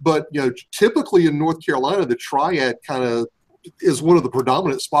 But, typically in North Carolina, the Triad kind of is one of the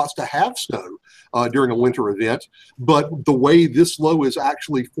predominant spots to have snow during a winter event. But the way this low is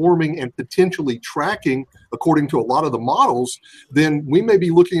actually forming and potentially tracking according to a lot of the models, then we may be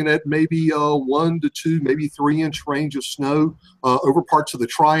looking at maybe 1 to 2, maybe 3-inch range of snow over parts of the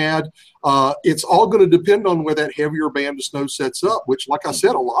triad. It's all going to depend on where that heavier band of snow sets up, which, like I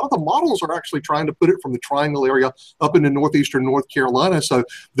said, a lot of the models are actually trying to put it from the triangle area up into northeastern North Carolina. So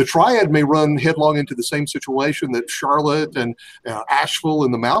the triad may run headlong into the same situation that Charlotte and Asheville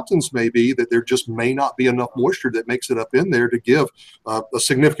and the mountains may be, that there just may not be enough moisture that makes it up in there to give a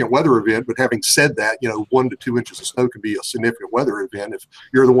significant weather event. But having said that, 1 to 2 inches of snow can be a significant weather event if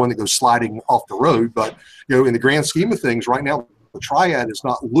you're the one that goes sliding off the road. But, in the grand scheme of things right now, the triad is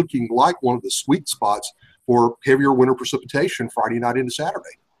not looking like one of the sweet spots for heavier winter precipitation Friday night into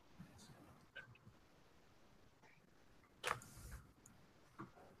Saturday.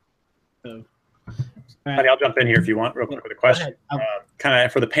 I'll jump in here if you want, real quick with a question. Kind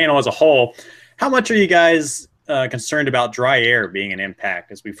of for the panel as a whole, how much are you guys concerned about dry air being an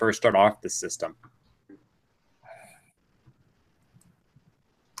impact as we first start off this system?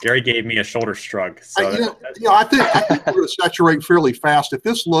 Gary gave me a shoulder shrug. So I think we're going to saturate fairly fast. If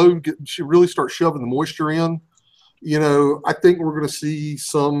this load should really start shoving the moisture in, I think we're going to see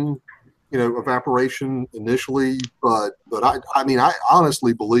some, evaporation initially. But I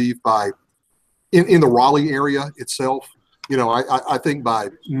honestly believe in the Raleigh area itself, I think by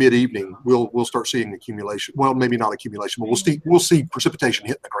mid-evening we'll start seeing accumulation. Well, maybe not accumulation, but we'll see precipitation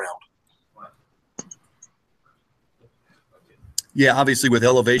hitting the ground. Yeah, obviously with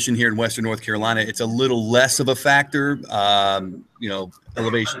elevation here in Western North Carolina, it's a little less of a factor.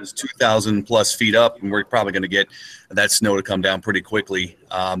 Elevation is 2,000 plus feet up, and we're probably going to get that snow to come down pretty quickly.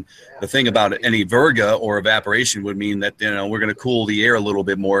 The thing about any virga or evaporation would mean that, we're going to cool the air a little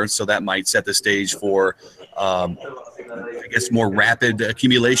bit more. So that might set the stage for, I guess, more rapid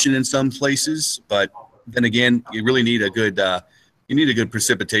accumulation in some places. But then again, you really need a good,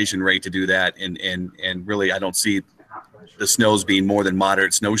 precipitation rate to do that. And really, I don't see the snows being more than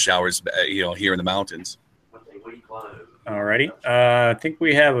moderate snow showers, here in the mountains. All righty. I think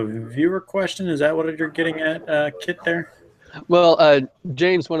we have a viewer question. Is that what you're getting at, Kit, there? Well,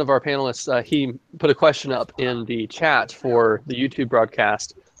 James, one of our panelists, he put a question up in the chat for the YouTube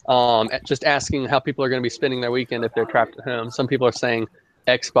broadcast, just asking how people are going to be spending their weekend if they're trapped at home. Some people are saying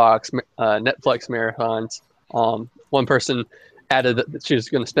Xbox, Netflix marathons. One person added that she was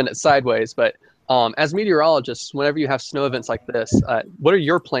going to spend it sideways, but as meteorologists, whenever you have snow events like this, what are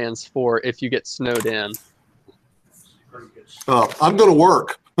your plans for if you get snowed in? I'm going to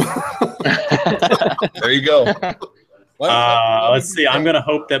work. There you go. Let's see. I'm going to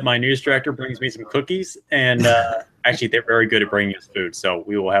hope that my news director brings me some cookies. And actually, they're very good at bringing us food. So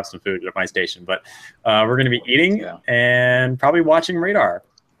we will have some food at my station. But we're going to be eating and probably watching radar.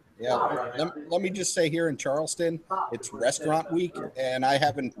 Yeah, let me just say here in Charleston, it's restaurant week, and I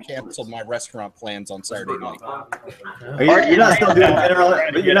haven't canceled my restaurant plans on Saturday night. You're not still doing dinner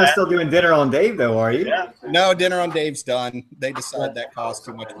on, you're not still doing dinner on Dave, though, are you? Yeah. No, dinner on Dave's done. They decided that costs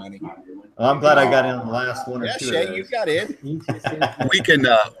too much money. Well, I'm glad I got in on the last one or two. Yeah, Shay, you got in. We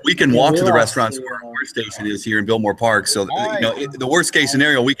can walk to the restaurants where our station is here in Biltmore Park. So the worst case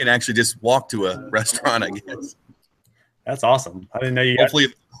scenario, we can actually just walk to a restaurant, I guess. That's awesome. I didn't know you.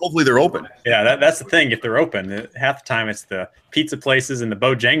 Hopefully they're open. Yeah, that's the thing. If they're open, half the time it's the pizza places and the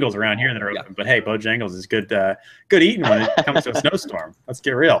Bojangles around here that are open. But hey, Bojangles is good eating when it comes to a snowstorm. Let's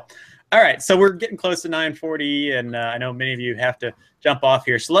get real. All right, so we're getting close to 9:40, and I know many of you have to jump off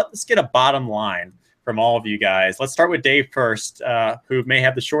here. So let's get a bottom line from all of you guys. Let's start with Dave first, who may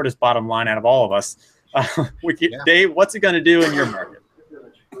have the shortest bottom line out of all of us. Dave, what's it going to do in your market?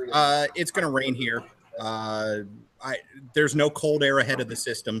 It's going to rain here. There's no cold air ahead of the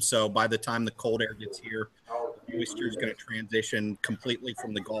system, so by the time the cold air gets here, moisture is going to transition completely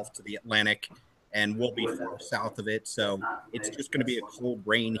from the Gulf to the Atlantic, and we'll be far south of it. So it's just going to be a cold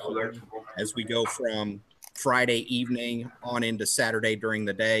rain here as we go from Friday evening on into Saturday during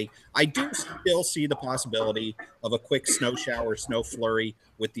the day. I do still see the possibility of a quick snow shower, snow flurry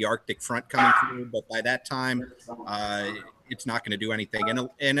with the Arctic front coming through, but by that time, it's not going to do anything.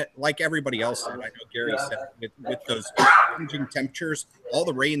 And like everybody else said, I know Gary said, with those changing temperatures, all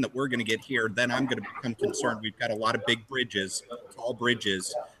the rain that we're going to get here, then I'm going to become concerned. We've got a lot of big bridges, tall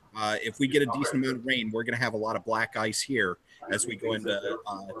bridges. If we get a decent amount of rain, we're going to have a lot of black ice here as we go into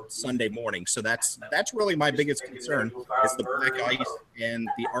Sunday morning. So that's really my biggest concern is the black ice and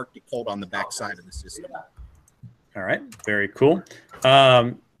the Arctic cold on the backside of the system. All right, very cool.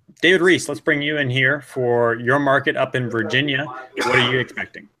 David Reese, let's bring you in here for your market up in Virginia. What are you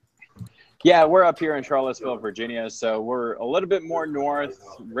expecting? Yeah, we're up here in Charlottesville, Virginia, so we're a little bit more north.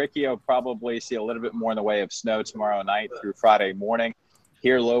 Ricky will probably see a little bit more in the way of snow tomorrow night through Friday morning.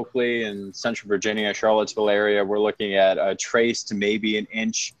 here locally in Central Virginia, Charlottesville area, we're looking at a trace to maybe an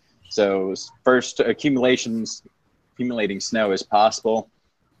inch. So first accumulating snow is possible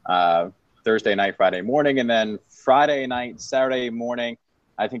Thursday night, Friday morning, and then Friday night, Saturday morning,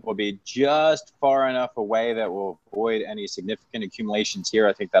 I think we'll be just far enough away that we'll avoid any significant accumulations here.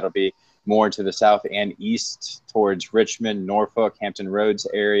 I think that'll be more to the south and east towards Richmond, Norfolk, Hampton Roads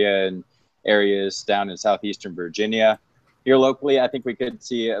area, and areas down in southeastern Virginia. Here locally, I think we could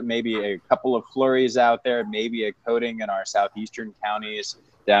see maybe a couple of flurries out there, maybe a coating in our southeastern counties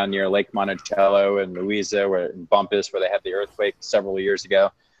down near Lake Monticello and Louisa, and Bumpus, where they had the earthquake several years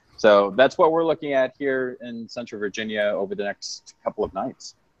ago. So that's what we're looking at here in Central Virginia over the next couple of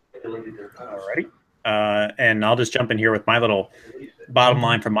nights. Alrighty. And I'll just jump in here with my little bottom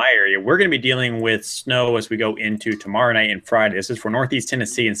line from my area. We're going to be dealing with snow as we go into tomorrow night and Friday. This is for Northeast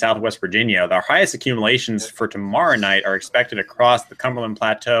Tennessee and Southwest Virginia. Our highest accumulations for tomorrow night are expected across the Cumberland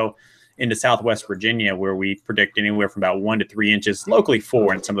Plateau into Southwest Virginia, where we predict anywhere from about 1 to 3 inches, locally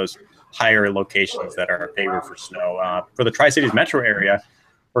 4 in some of those higher locations that are favored for snow. For the Tri-Cities metro area,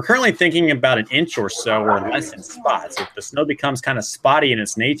 we're currently thinking about an inch or so or less in spots. If the snow becomes kind of spotty in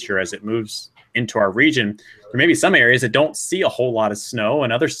its nature as it moves into our region, there may be some areas that don't see a whole lot of snow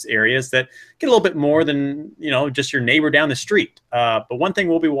and other areas that get a little bit more than, just your neighbor down the street. But one thing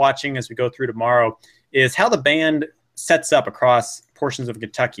we'll be watching as we go through tomorrow is how the band sets up across portions of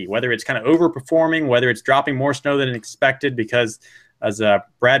Kentucky, whether it's kind of overperforming, whether it's dropping more snow than expected, because as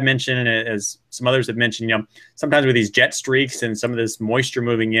Brad mentioned, and as some others have mentioned, sometimes with these jet streaks and some of this moisture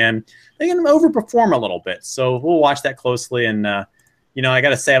moving in, they can overperform a little bit. So we'll watch that closely. And, I got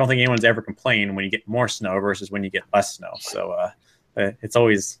to say, I don't think anyone's ever complained when you get more snow versus when you get less snow. So it's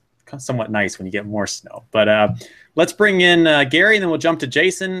always somewhat nice when you get more snow. But let's bring in Gary, and then we'll jump to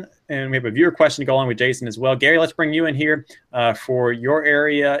Jason. And we have a viewer question to go along with Jason as well. Gary, let's bring you in here for your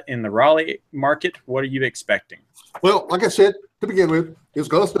area in the Raleigh market. What are you expecting? Well, like I said, to begin with, it's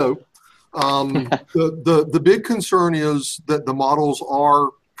going to snow. The big concern is that the models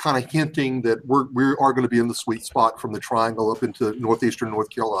are kind of hinting that we are going to be in the sweet spot from the triangle up into northeastern North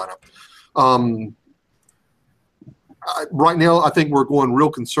Carolina. Right now, I think we're going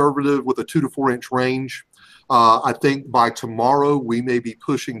real conservative with a 2 to 4 inch range. I think by tomorrow, we may be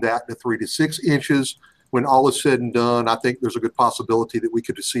pushing that to 3 to 6 inches. When all is said and done, I think there's a good possibility that we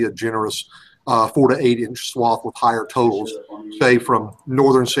could see a generous 4 to 8 inch swath with higher totals, say from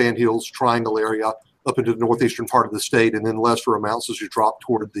northern Sandhills Triangle area up into the northeastern part of the state, and then lesser amounts as you drop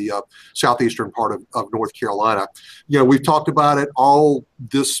toward the southeastern part of North Carolina. We've talked about it all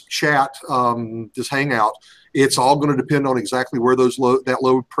this chat, this hangout. It's all going to depend on exactly where that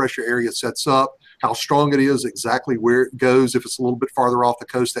low pressure area sets up, how strong it is, exactly where it goes. If it's a little bit farther off the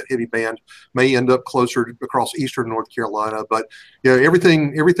coast, that heavy band may end up closer across eastern North Carolina. But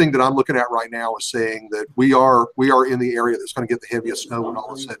everything that I'm looking at right now is saying that we are in the area that's going to get the heaviest snow when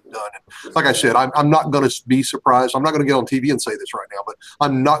all is said and done. And like I said, I'm not going to be surprised. I'm not going to get on TV and say this right now, but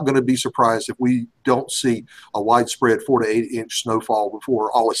I'm not going to be surprised if we don't see a widespread 4 to 8 inch snowfall before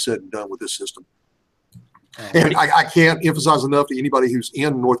all is said and done with this system. And I can't emphasize enough to anybody who's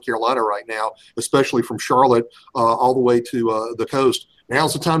in North Carolina right now, especially from Charlotte all the way to the coast.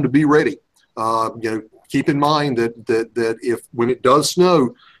 Now's the time to be ready. Keep in mind that if when it does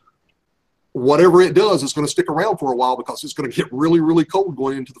snow, whatever it does, it's going to stick around for a while because it's going to get really, really cold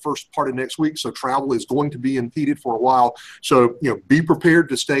going into the first part of next week. So travel is going to be impeded for a while. So, be prepared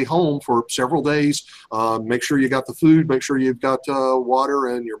to stay home for several days. Make sure you got the food, make sure you've got water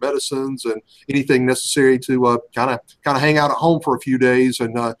and your medicines and anything necessary to kind of hang out at home for a few days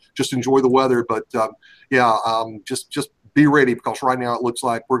and just enjoy the weather. But just be ready, because right now it looks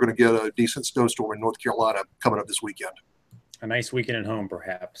like we're going to get a decent snowstorm in North Carolina coming up this weekend. A nice weekend at home,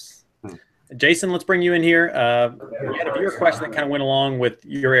 perhaps. Jason, let's bring you in here. We had a viewer question that kind of went along with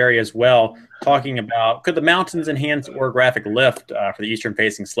your area as well, talking about could the mountains enhance orographic lift for the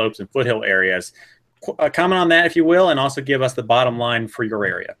eastern-facing slopes and foothill areas? Comment on that, if you will, and also give us the bottom line for your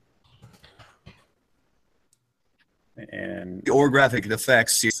area. And the orographic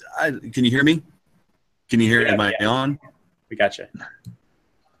effects. Can you hear me? Can you hear? Am I on? We got you.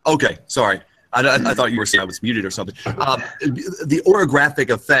 Okay, sorry. I thought you were saying I was muted or something. The orographic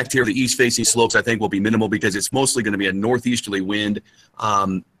effect here, the east-facing slopes, I think will be minimal because it's mostly going to be a northeasterly wind.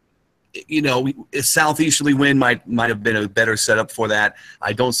 A southeasterly wind might have been a better setup for that.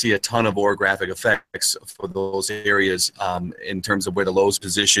 I don't see a ton of orographic effects for those areas in terms of where the low is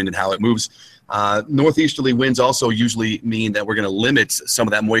positioned and how it moves. Northeasterly winds also usually mean that we're going to limit some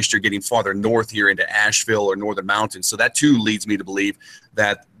of that moisture getting farther north here into Asheville or northern mountains. So that too leads me to believe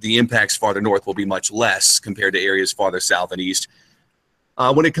that the impacts farther north will be much less compared to areas farther south and east.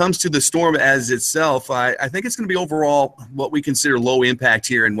 When it comes to the storm as itself, I think it's going to be overall what we consider low impact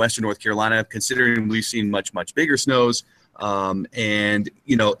here in Western North Carolina, considering we've seen much, much bigger snows. And,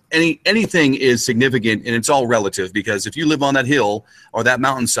 you know, anything is significant, and it's all relative, because if you live on that hill or that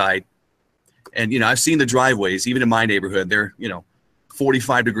mountainside, and, you know, I've seen the driveways, even in my neighborhood, they're, you know,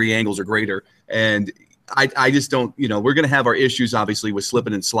 45-degree angles or greater. And I just don't, you know, we're going to have our issues, obviously, with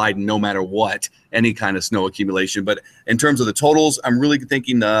slipping and sliding no matter what, any kind of snow accumulation. But in terms of the totals, I'm really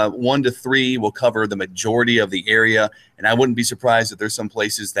thinking 1 to 3 will cover the majority of the area. And I wouldn't be surprised if there's some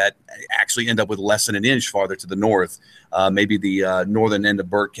places that actually end up with less than an inch farther to the north, maybe the northern end of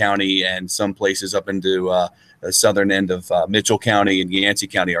Burke County, and some places up into the southern end of Mitchell County and Yancey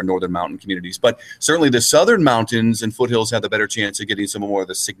County, our northern mountain communities. But certainly the southern mountains and foothills have the better chance of getting some more of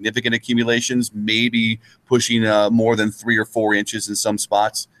the significant accumulations, maybe pushing more than 3 or 4 inches in some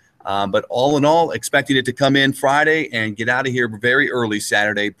spots. But all in all, expecting it to come in Friday and get out of here very early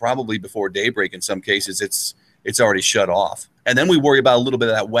Saturday, probably before daybreak in some cases. It's already shut off. And then we worry about a little bit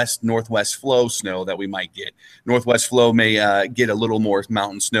of that west-northwest flow snow that we might get. Northwest flow may get a little more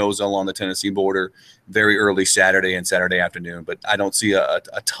mountain snows along the Tennessee border very early Saturday and Saturday afternoon. But I don't see a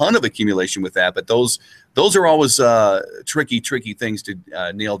ton of accumulation with that. But those are always tricky things to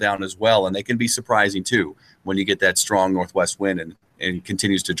nail down as well. And they can be surprising, too, when you get that strong northwest wind and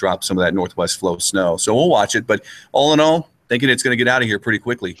continues to drop some of that northwest flow snow. So we'll watch it. But all in all, thinking it's going to get out of here pretty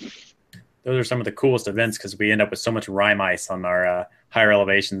quickly. Those are some of the coolest events because we end up with so much rime ice on our higher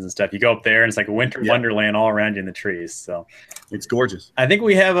elevations and stuff. You go up there and it's like a winter wonderland all around you in the trees. So it's gorgeous. I think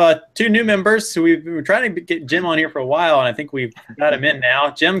we have 2 new members. So we've been trying to get Jim on here for a while, and I think we've got him in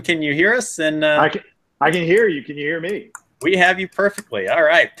now. Jim, can you hear us? And I can hear you. Can you hear me? We have you perfectly. All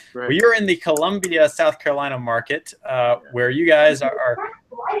right. Great. Well, you're in the Columbia, South Carolina market, where you guys are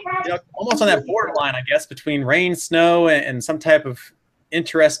you know, almost on that borderline, I guess, between rain, snow, and some type of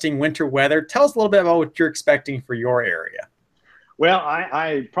interesting winter weather. Tell us a little bit about what you're expecting for your area. Well,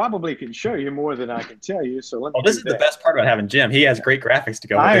 I probably can show you more than I can tell you. So let me. Oh, this is the best part about having Jim. He has great graphics to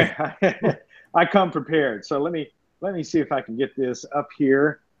go with it. I come prepared. So let me see if I can get this up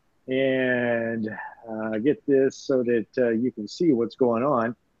here and get this so that you can see what's going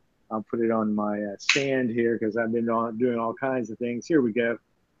on. I'll put it on my stand here because I've been doing all kinds of things. Here we go.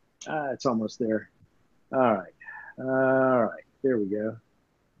 It's almost there. All right. There we go.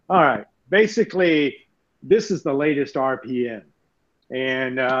 All right. Basically, this is the latest RPM.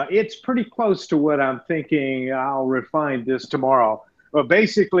 And it's pretty close to what I'm thinking. I'll refine this tomorrow. But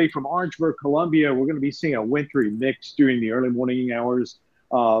basically, from Orangeburg, Columbia, we're going to be seeing a wintry mix during the early morning hours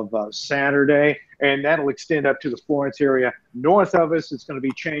of Saturday. And that'll extend up to the Florence area. North of us, it's going to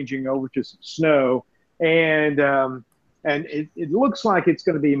be changing over to some snow. And it looks like it's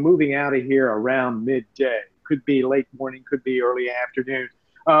going to be moving out of here around midday. Could be late morning, could be early afternoon.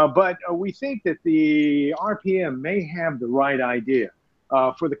 But we think that the RPM may have the right idea.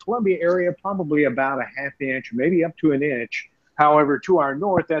 For the Columbia area, probably about a ½ inch, maybe up to an inch. However, to our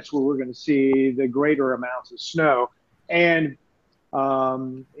north, that's where we're going to see the greater amounts of snow. And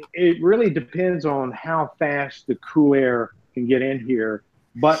it really depends on how fast the cool air can get in here.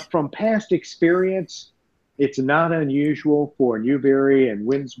 But from past experience, it's not unusual for Newberry and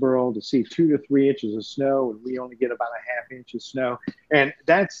Winnsboro to see 2 to 3 inches of snow, and we only get about a ½ inch of snow. And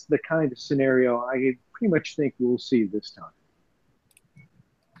that's the kind of scenario I pretty much think we'll see this time.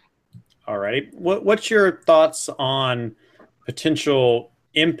 All righty. What's your thoughts on potential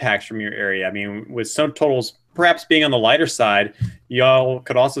impacts from your area? I mean, with some totals perhaps being on the lighter side, y'all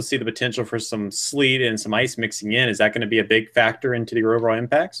could also see the potential for some sleet and some ice mixing in. Is that going to be a big factor into your overall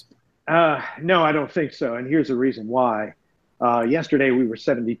impacts? No, I don't think so. And here's the reason why. Yesterday we were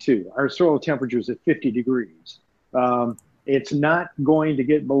 72. Our soil temperature is at 50 degrees. It's not going to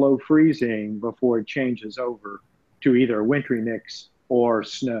get below freezing before it changes over to either a wintry mix or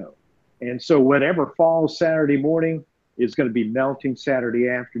snow. And so whatever falls Saturday morning is going to be melting Saturday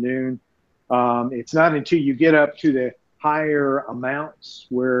afternoon. It's not until you get up to the higher amounts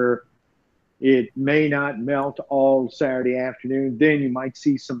where it may not melt all Saturday afternoon. Then you might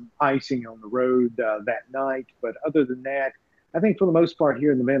see some icing on the road that night. But other than that, I think for the most part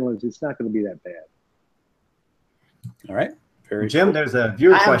here in the Midlands, it's not going to be that bad. All right. Jim, cool. There's a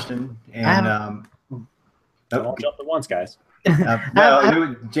viewer question. And don't jump at once, guys.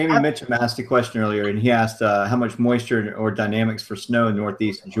 Jamie Mitchum asked a question earlier, and he asked how much moisture or dynamics for snow in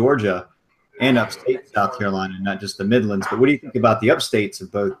northeast Georgia and upstate South Carolina, not just the Midlands. But what do you think about the upstates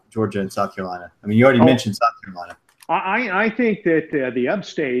of both Georgia and South Carolina? I mean, you already mentioned South Carolina. I think that the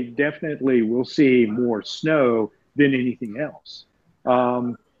upstate definitely will see more snow than anything else.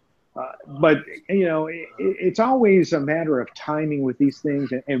 But it's always a matter of timing with these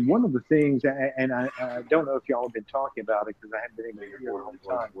things. And one of the things, and I don't know if y'all have been talking about it because I haven't been able to hear it all the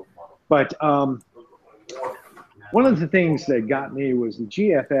time. But one of the things that got me was the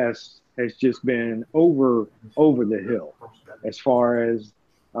GFS has just been over the hill as far as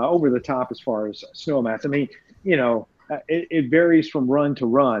over the top as far as snow mats. I mean, it varies from run to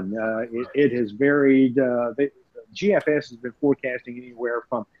run. It has varied. The GFS has been forecasting anywhere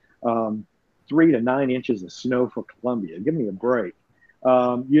from 3 to 9 inches of snow for Columbia. Give me a break.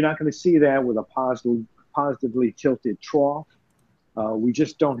 You're not going to see that with a positively tilted trough. We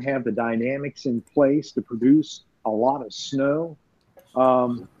just don't have the dynamics in place to produce a lot of snow.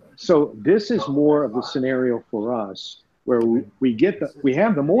 So this is more of the scenario for us where we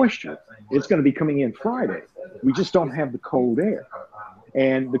have the moisture. It's going to be coming in Friday. We just don't have the cold air.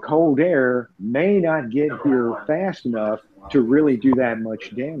 And the cold air may not get here fast enough to really do that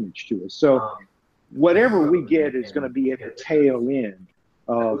much damage to us. So whatever we get is going to be at the tail end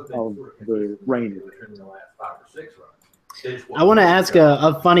of the rain event. I want to ask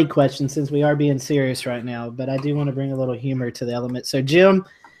a funny question since we are being serious right now, but I do want to bring a little humor to the element. So, Jim,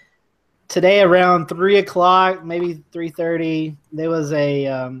 today around 3 o'clock, maybe 3:30, there was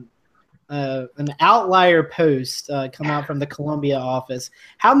an outlier post come out from the Columbia office.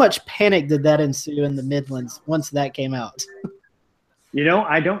 How much panic did that ensue in the Midlands once that came out?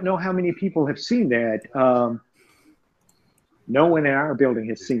 I don't know how many people have seen that. No one in our building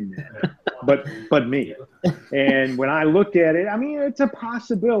has seen that, but me. And when I looked at it, I mean, it's a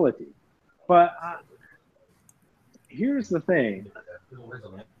possibility. But here's the thing.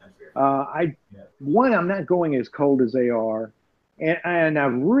 I'm not going as cold as they are. And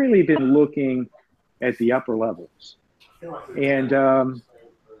I've really been looking at the upper levels. And, a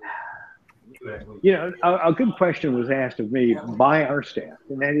good question was asked of me by our staff,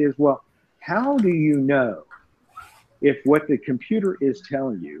 and that is, well, how do you know if what the computer is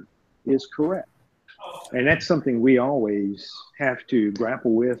telling you is correct? And that's something we always have to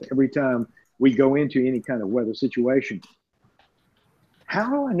grapple with every time we go into any kind of weather situation. How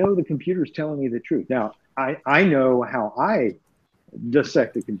do I know the computer is telling me the truth? Now, I know how I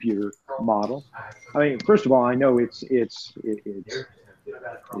dissect the computer model. I mean, first of all, I know its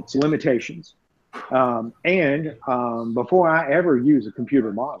limitations. And before I ever use a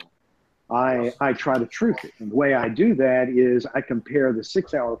computer model, I try to truth it. And the way I do that is I compare the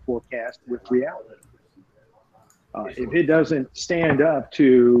 6-hour forecast with reality. If it doesn't stand up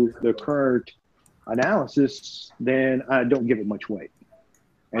to the current analysis, then I don't give it much weight.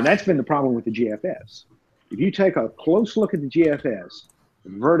 And that's been the problem with the GFS. If you take a close look at the GFS,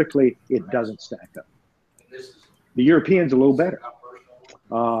 vertically, it doesn't stack up. The European's a little better.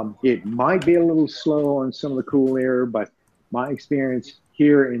 It might be a little slow on some of the cool air, but my experience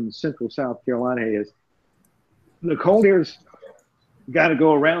here in central South Carolina is the cold air's got to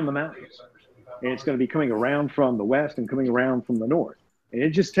go around the mountains. And it's going to be coming around from the west and coming around from the north. And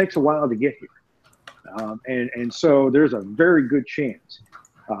it just takes a while to get here. And so there's a very good chance.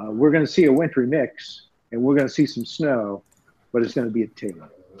 We're going to see a wintry mix, and we're going to see some snow, but it's going to be a tail end.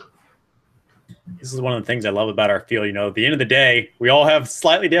 This is one of the things I love about our field. At the end of the day, we all have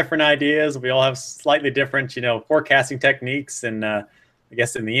slightly different ideas. We all have slightly different, forecasting techniques. And I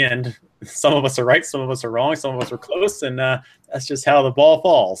guess in the end, some of us are right, some of us are wrong, some of us are close, and that's just how the ball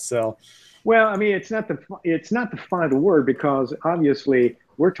falls. So, well, I mean, it's not the final word because obviously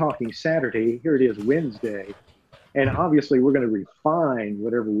we're talking Saturday. Here it is, Wednesday, and obviously we're going to refine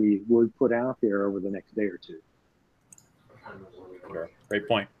whatever we would put out there over the next day or two. Sure. Great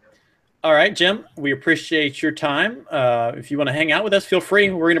point. All right, Jim, we appreciate your time. If you want to hang out with us, feel free.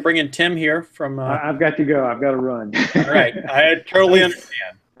 We're going to bring in Tim here from... I've got to go. I've got to run. All right. I totally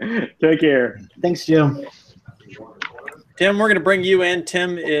understand. Take care. Thanks, Jim. Tim, we're going to bring you in.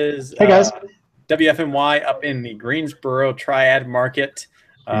 Tim is hey guys. WFMY up in the Greensboro Triad Market.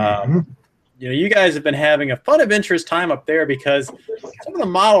 You guys have been having a fun adventurous time up there because some of the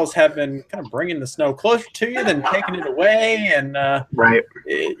models have been kind of bringing the snow closer to you than taking it away. And right.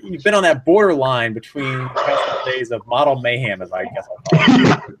 You've been on that borderline between the past couple days of model mayhem, as I guess I'll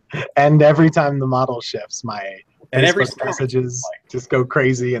call it. And every time the model shifts, my and every messages just go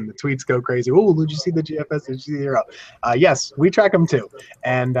crazy and the tweets go crazy. Oh, did you see the GFS? Did you see the zero? Yes, we track them too.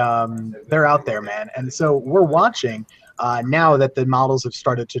 And they're out there, man. And so we're watching. Now that the models have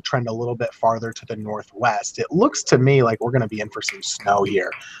started to trend a little bit farther to the northwest, it looks to me like we're going to be in for some snow here.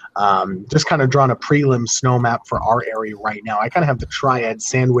 Just kind of drawn a prelim snow map for our area right now. I kind of have the Triad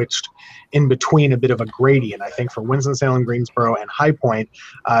sandwiched in between a bit of a gradient. I think for Winston-Salem, Greensboro, and High Point,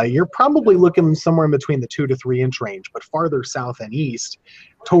 you're probably looking somewhere in between the 2 to 3 inch range, but farther south and east,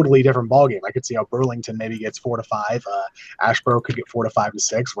 totally different ballgame. I could see how Burlington maybe gets 4 to 5. Asheboro could get 4 to 5 to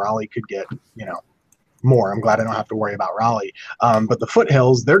 6. Raleigh could get, more. I'm glad I don't have to worry about Raleigh. But the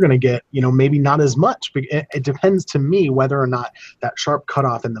foothills, they're going to get, maybe not as much. It depends to me whether or not that sharp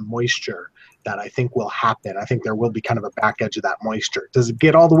cutoff in the moisture that I think will happen. I think there will be kind of a back edge of that moisture. Does it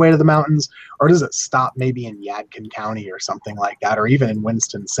get all the way to the mountains, or does it stop maybe in Yadkin County or something like that, or even in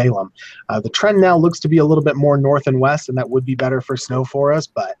Winston-Salem? The trend now looks to be a little bit more north and west, and that would be better for snow for us,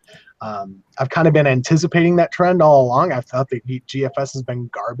 but I've kind of been anticipating that trend all along. I've thought the GFS has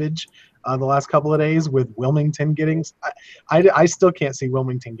been garbage the last couple of days, with Wilmington getting I still can't see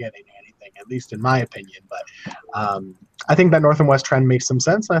Wilmington getting anything, at least in my opinion, but I think that north and west trend makes some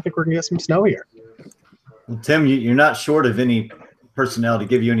sense, and I think we're gonna get some snow here. Well, Tim, you're not short of any personnel to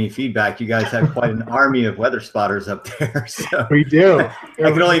give you any feedback. You guys have quite an army of weather spotters up there. So we do. I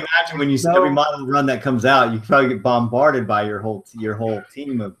can only imagine when every model run that comes out, you probably get bombarded by your whole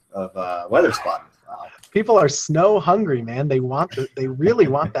team of weather spotters. Wow. People are snow hungry, man. They really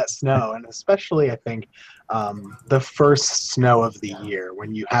want that snow, and especially I think the first snow of the year,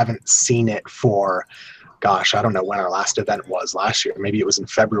 when you haven't seen it for, gosh, I don't know when our last event was last year. Maybe it was in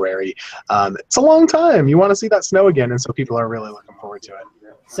February. It's a long time. You want to see that snow again, and so people are really looking forward to it.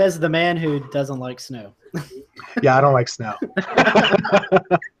 Says the man who doesn't like snow. Yeah, I don't like snow.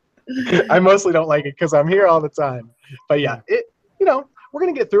 I mostly don't like it because I'm here all the time. But yeah, we're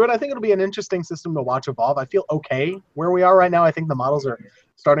going to get through it. I think it'll be an interesting system to watch evolve. I feel okay where we are right now. I think the models are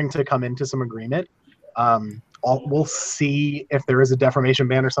starting to come into some agreement. We'll see if there is a deformation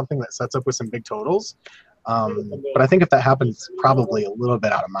band or something that sets up with some big totals. But I think if that happens, probably a little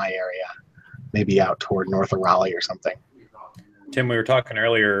bit out of my area, maybe out toward north of Raleigh or something. Tim, we were talking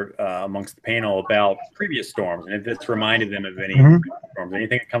earlier amongst the panel about previous storms, and if it's reminded them of any storms.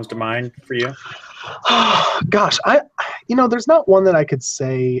 Anything that comes to mind for you? Gosh, there's not one that I could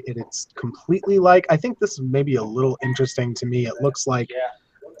say it's completely like. I think this is maybe a little interesting to me. It looks like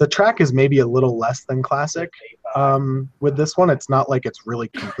the track is maybe a little less than classic with this one. It's not like it's really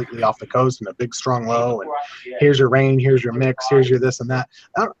completely off the coast and a big strong low, and here's your rain, here's your mix, here's your this and that.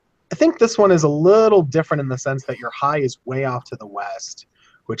 I think this one is a little different in the sense that your high is way off to the west,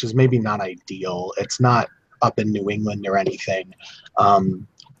 which is maybe not ideal. It's not up in New England or anything.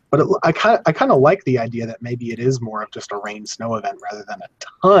 But I kind of like the idea that maybe it is more of just a rain snow event rather than a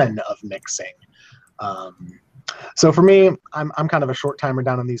ton of mixing. So for me, I'm kind of a short timer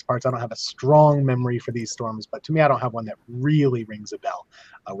down in these parts. I don't have a strong memory for these storms, but to me, I don't have one that really rings a bell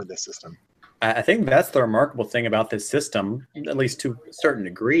with this system. I think that's the remarkable thing about this system, at least to a certain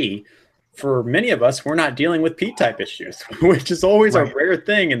degree. For many of us, we're not dealing with P-type issues, which is always a rare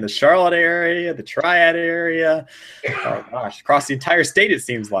thing in the Charlotte area, the Triad area. Oh, gosh, across the entire state, it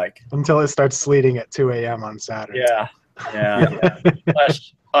seems like. Until it starts sleeting at 2 a.m. on Saturday. Yeah.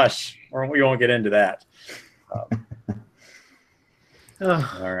 Hush. We won't get into that.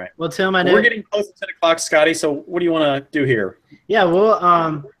 All right. Well, Tim, I know we're getting close to 10 o'clock, Scotty. So what do you want to do here? Yeah,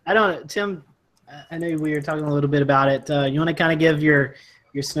 well, Tim, I know we were talking a little bit about it. You want to kind of give your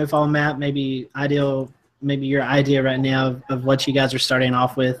snowfall map, maybe your idea right now of what you guys are starting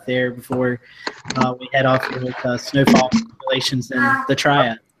off with there before we head off here with snowfall relations and the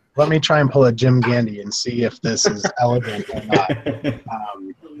Triad. Let me try and pull a Jim Gandy and see if this is elegant or not.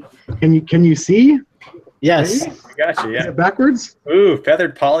 Can you see? Yes. I got you, yeah. Is it backwards? Ooh,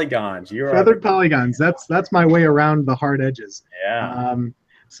 feathered polygons. Feathered polygons. That's my way around the hard edges. Yeah.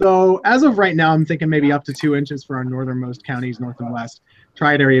 So as of right now, I'm thinking maybe up to 2 inches for our northernmost counties, north and west.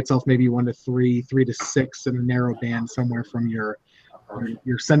 Triad area itself, maybe 1 to 3, 3 to 6 in a narrow band somewhere from your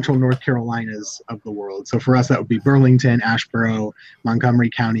central North Carolinas of the world. So for us, that would be Burlington, Asheboro, Montgomery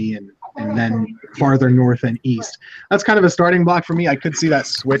County, and then farther north and east. That's kind of a starting block for me. I could see that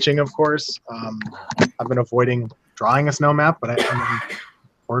switching, of course. I've been avoiding drawing a snow map, but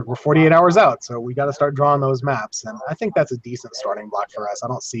we're 48 hours out, so we got to start drawing those maps. And I think that's a decent starting block for us. I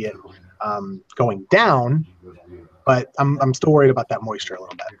don't see it going down, but I'm still worried about that moisture a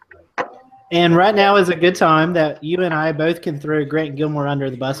little bit. And right now is a good time that you and I both can throw Grant Gilmore under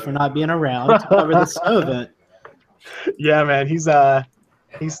the bus for not being around to cover the snow event. Yeah, man, he's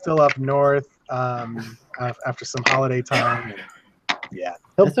still up north after some holiday time. And yeah,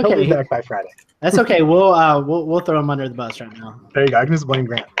 he'll be back by Friday. That's okay. We'll throw him under the bus right now. There you go. I can just blame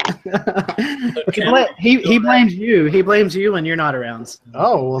Grant. he blames you. He blames you when you're not around.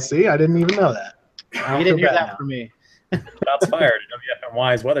 Oh, we'll see. I didn't even know that. You didn't hear that from me. Shots fired at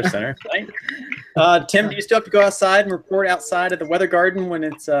WFNY's Weather Center. Tim, do you still have to go outside and report outside of the weather garden when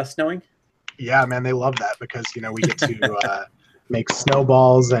it's snowing? Yeah, man, they love that because we get to makes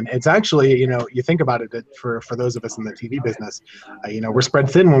snowballs, and it's actually, you think about it, for those of us in the TV business, we're spread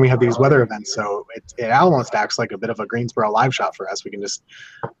thin when we have these weather events, so it almost acts like a bit of a Greensboro live shot for us. We can just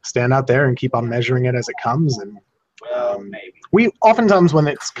stand out there and keep on measuring it as it comes, and we oftentimes, when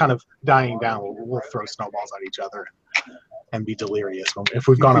it's kind of dying down, we'll throw snowballs at each other and be delirious if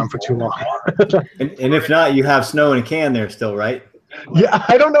we've gone on for too long. And if not, you have snow in a can there still, right? Yeah,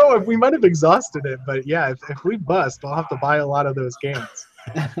 I don't know if we might have exhausted it, but yeah, if we bust, I'll have to buy a lot of those cans.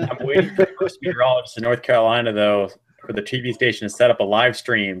 I'm waiting for most meteorologists in North Carolina, though, for the TV station to set up a live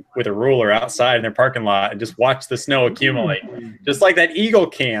stream with a ruler outside in their parking lot and just watch the snow accumulate. Just like that Eagle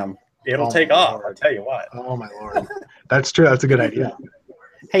cam. It'll take off, I'll tell you what. Oh, my Lord. That's true. That's a good idea.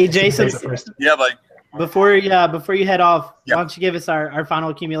 Hey, Jason. Yeah, buddy. Before you head off, why don't you give us our final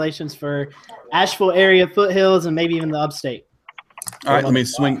accumulations for Asheville area, foothills, and maybe even the upstate? All right, let me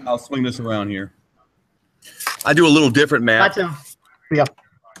swing. I'll swing this around here. I do a little different math. Yeah.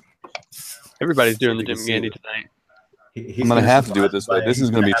 Everybody's doing the Jim Gandy tonight. I'm going to have to do it this way. This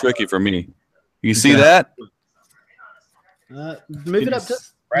is going to be tricky for me. You see that? Move it up to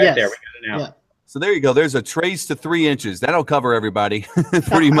right there. We got it now. Yeah. So there you go. There's a trace to 3 inches. That'll cover everybody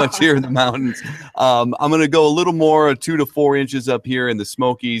pretty much here in the mountains. I'm going to go a little more, 2 to 4 inches up here in the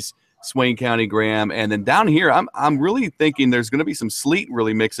Smokies, Swain County, Graham. And then down here, I'm really thinking there's going to be some sleet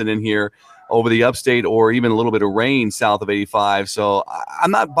really mixing in here over the upstate, or even a little bit of rain south of 85. So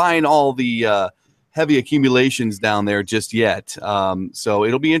I'm not buying all the heavy accumulations down there just yet. So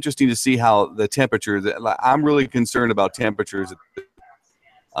it'll be interesting to see how the temperatures. I'm really concerned about temperatures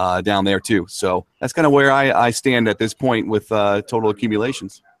down there too. So that's kind of where I stand at this point with total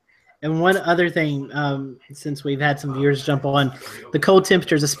accumulations. And one other thing, since we've had some viewers jump on, the cold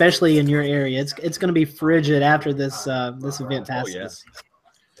temperatures, especially in your area, it's going to be frigid after this event passes.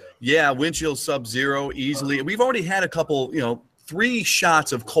 Yeah, wind chill sub-zero easily. We've already had a couple, 3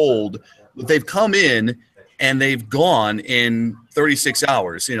 shots of cold. They've come in and they've gone in 36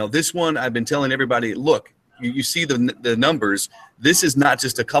 hours. This one, I've been telling everybody, look, you see the numbers. This is not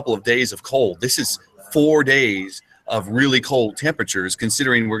just a couple of days of cold. This is 4 days of really cold temperatures,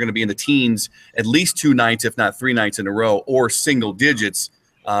 considering we're going to be in the teens at least 2 nights, if not 3 nights in a row, or single digits,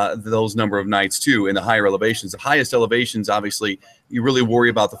 those number of nights too in the higher elevations. The highest elevations, obviously, you really worry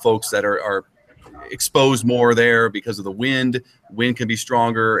about the folks that are exposed more there because of the wind. Wind can be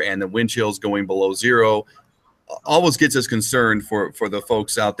stronger, and the wind chills going below zero always gets us concerned for the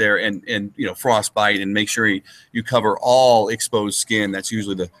folks out there, and frostbite, and make sure you cover all exposed skin. That's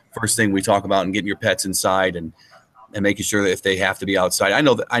usually the first thing we talk about, and getting your pets inside and making sure that if they have to be outside. I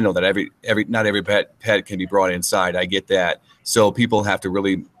know that not every pet can be brought inside. I get that. So people have to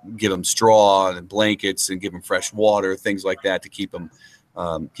really give them straw and blankets and give them fresh water, things like that, to keep them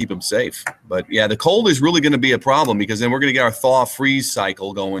safe. But yeah, the cold is really going to be a problem, because then we're going to get our thaw freeze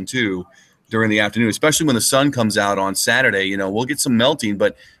cycle going too during the afternoon, especially when the sun comes out on Saturday. We'll get some melting,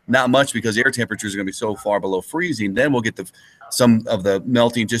 but not much, because air temperatures are going to be so far below freezing. Then we'll get some of the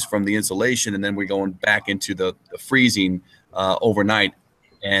melting just from the insulation, and then we're going back into the freezing overnight,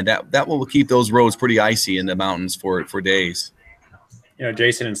 and that will keep those roads pretty icy in the mountains for days.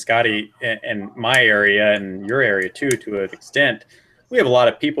 Jason and Scotty, in my area and your area too, to an extent, we have a lot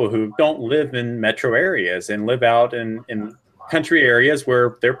of people who don't live in metro areas and live out in country areas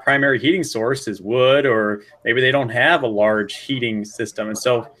where their primary heating source is wood, or maybe they don't have a large heating system. And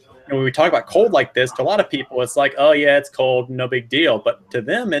so when we talk about cold like this, to a lot of people, it's like, oh yeah, it's cold, no big deal. But to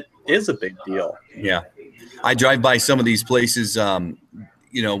them, it is a big deal. Yeah. I drive by some of these places,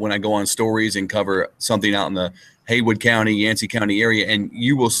 when I go on stories and cover something out in the Haywood County, Yancey County area, and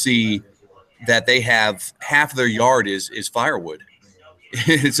you will see that they have half of their yard is firewood.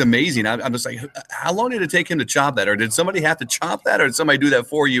 It's amazing. I'm just like, how long did it take him to chop that? Or did somebody have to chop that? Or did somebody do that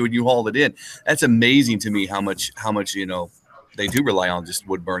for you and you hauled it in? That's amazing to me how much they do rely on just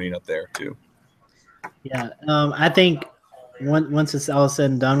wood burning up there too. Yeah. I think once it's all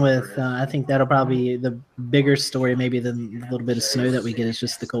said and done with, I think that'll probably be the bigger story maybe than the little bit of snow that we get, is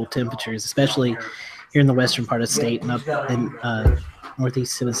just the cold temperatures, especially here in the western part of the state and up in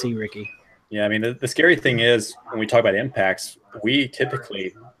northeast Tennessee, Ricky. Yeah, I mean, the scary thing is when we talk about impacts, we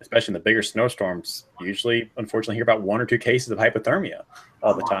typically, especially in the bigger snowstorms, usually, unfortunately, hear about 1 or 2 cases of hypothermia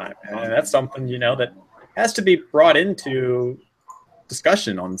all the time. And that's something, that has to be brought into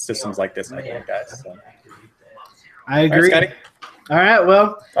discussion on systems like this, I think, guys. So. I agree. All right, Scotty. All right,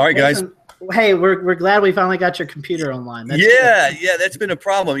 well. All right, guys. Hey, we're glad we finally got your computer online. That's yeah, that's been a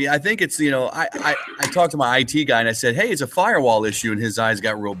problem. Yeah, I think it's, I talked to my IT guy and I said, hey, it's a firewall issue, and his eyes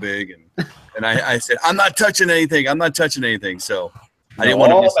got real big, and I said, I'm not touching anything. So I didn't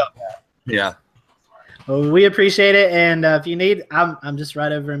want to miss that. Yeah. Well, we appreciate it, and if you need, I'm just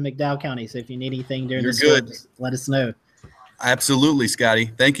right over in McDowell County, so if you need anything during You're the storm, good. just let us know. Absolutely,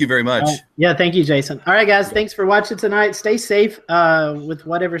 Scotty. Thank you very much. Yeah, thank you, Jason. All right, guys, thanks for watching tonight. Stay safe with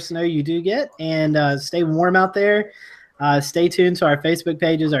whatever snow you do get, and stay warm out there. Stay tuned to our Facebook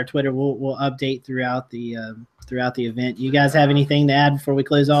pages, our Twitter. We'll update throughout the event. You guys have anything to add before we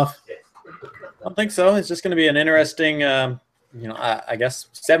close off? I don't think so. It's just going to be an interesting, I guess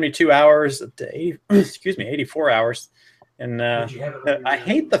 72 hours to 80, 84 hours. And I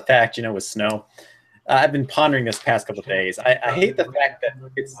hate the fact, with snow. I've been pondering this past couple of days. I hate the fact that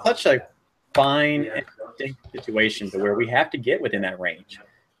it's such a fine and distinct situation to where we have to get within that range.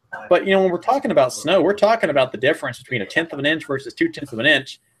 But, when we're talking about snow, we're talking about the difference between 1/10 of an inch versus 2/10 of an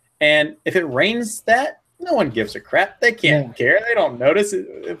inch. And if it rains that, no one gives a crap. They can't care. They don't notice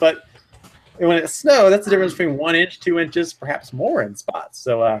it. But when it snows, that's the difference between 1 inch, 2 inches, perhaps more in spots.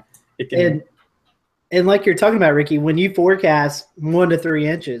 So it can. And like you're talking about, Ricky, when you forecast 1 to 3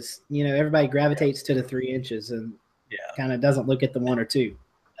 inches, everybody gravitates to the 3 inches and kind of doesn't look at the 1 or 2.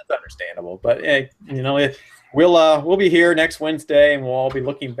 That's understandable. But hey, we'll be here next Wednesday, and we'll all be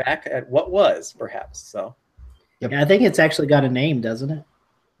looking back at what was, perhaps. So. Yep. Yeah, I think it's actually got a name, doesn't it?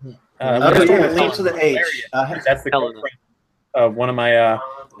 It's to the H. That's the girlfriend of one of my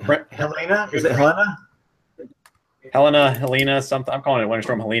Helena? Is it Helena? Helena, something. I'm calling it Winter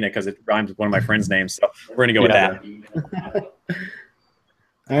Storm Helena because it rhymes with one of my friends' names. So we're gonna go with that.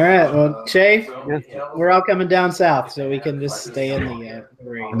 All right. Well, Shay, we're all coming down south, so we can just stay in the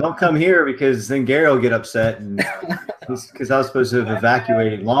rain. Don't come here because then Gary will get upset, and because I was supposed to have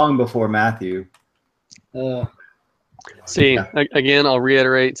evacuated long before Matthew. Again, I'll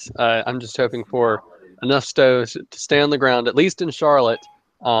reiterate. I'm just hoping for enough snow to stay on the ground, at least in Charlotte.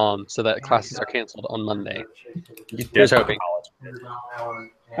 So that classes are canceled on Monday. Just hoping. All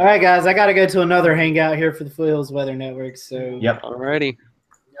right, guys, I got to go to another hangout here for the Foothills Weather Network. So, alrighty.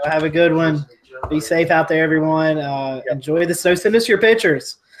 Have a good one. Be safe out there, everyone. Enjoy the snow. Send us your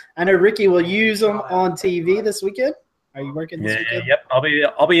pictures. I know Ricky will use them on TV this weekend. Are you working this weekend? Yep.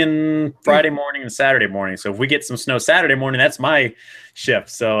 I'll be in Friday morning and Saturday morning. So if we get some snow Saturday morning, that's my shift.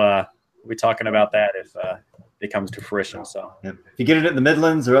 So we'll be talking about that if it comes to fruition. So if you get it at the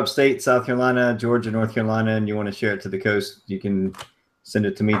Midlands or upstate South Carolina, Georgia, North Carolina, and you want to share it to the coast, you can send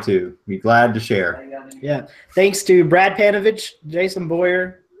it to me too. Be glad to share. Yeah. Thanks to Brad Panovich, Jason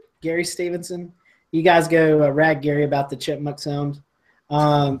Boyer, Gary Stevenson. You guys go rag Gary about the chipmunk sound.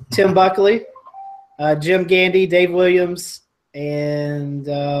 Tim Buckley, Jim Gandy, Dave Williams, and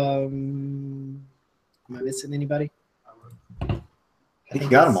am I missing anybody? I think you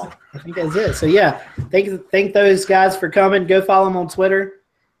got them all. I think that's it. So, thank those guys for coming. Go follow them on Twitter.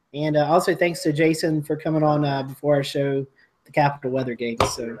 And also thanks to Jason for coming on before our show, the Capital Weather Game.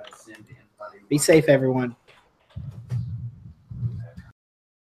 So be safe, everyone.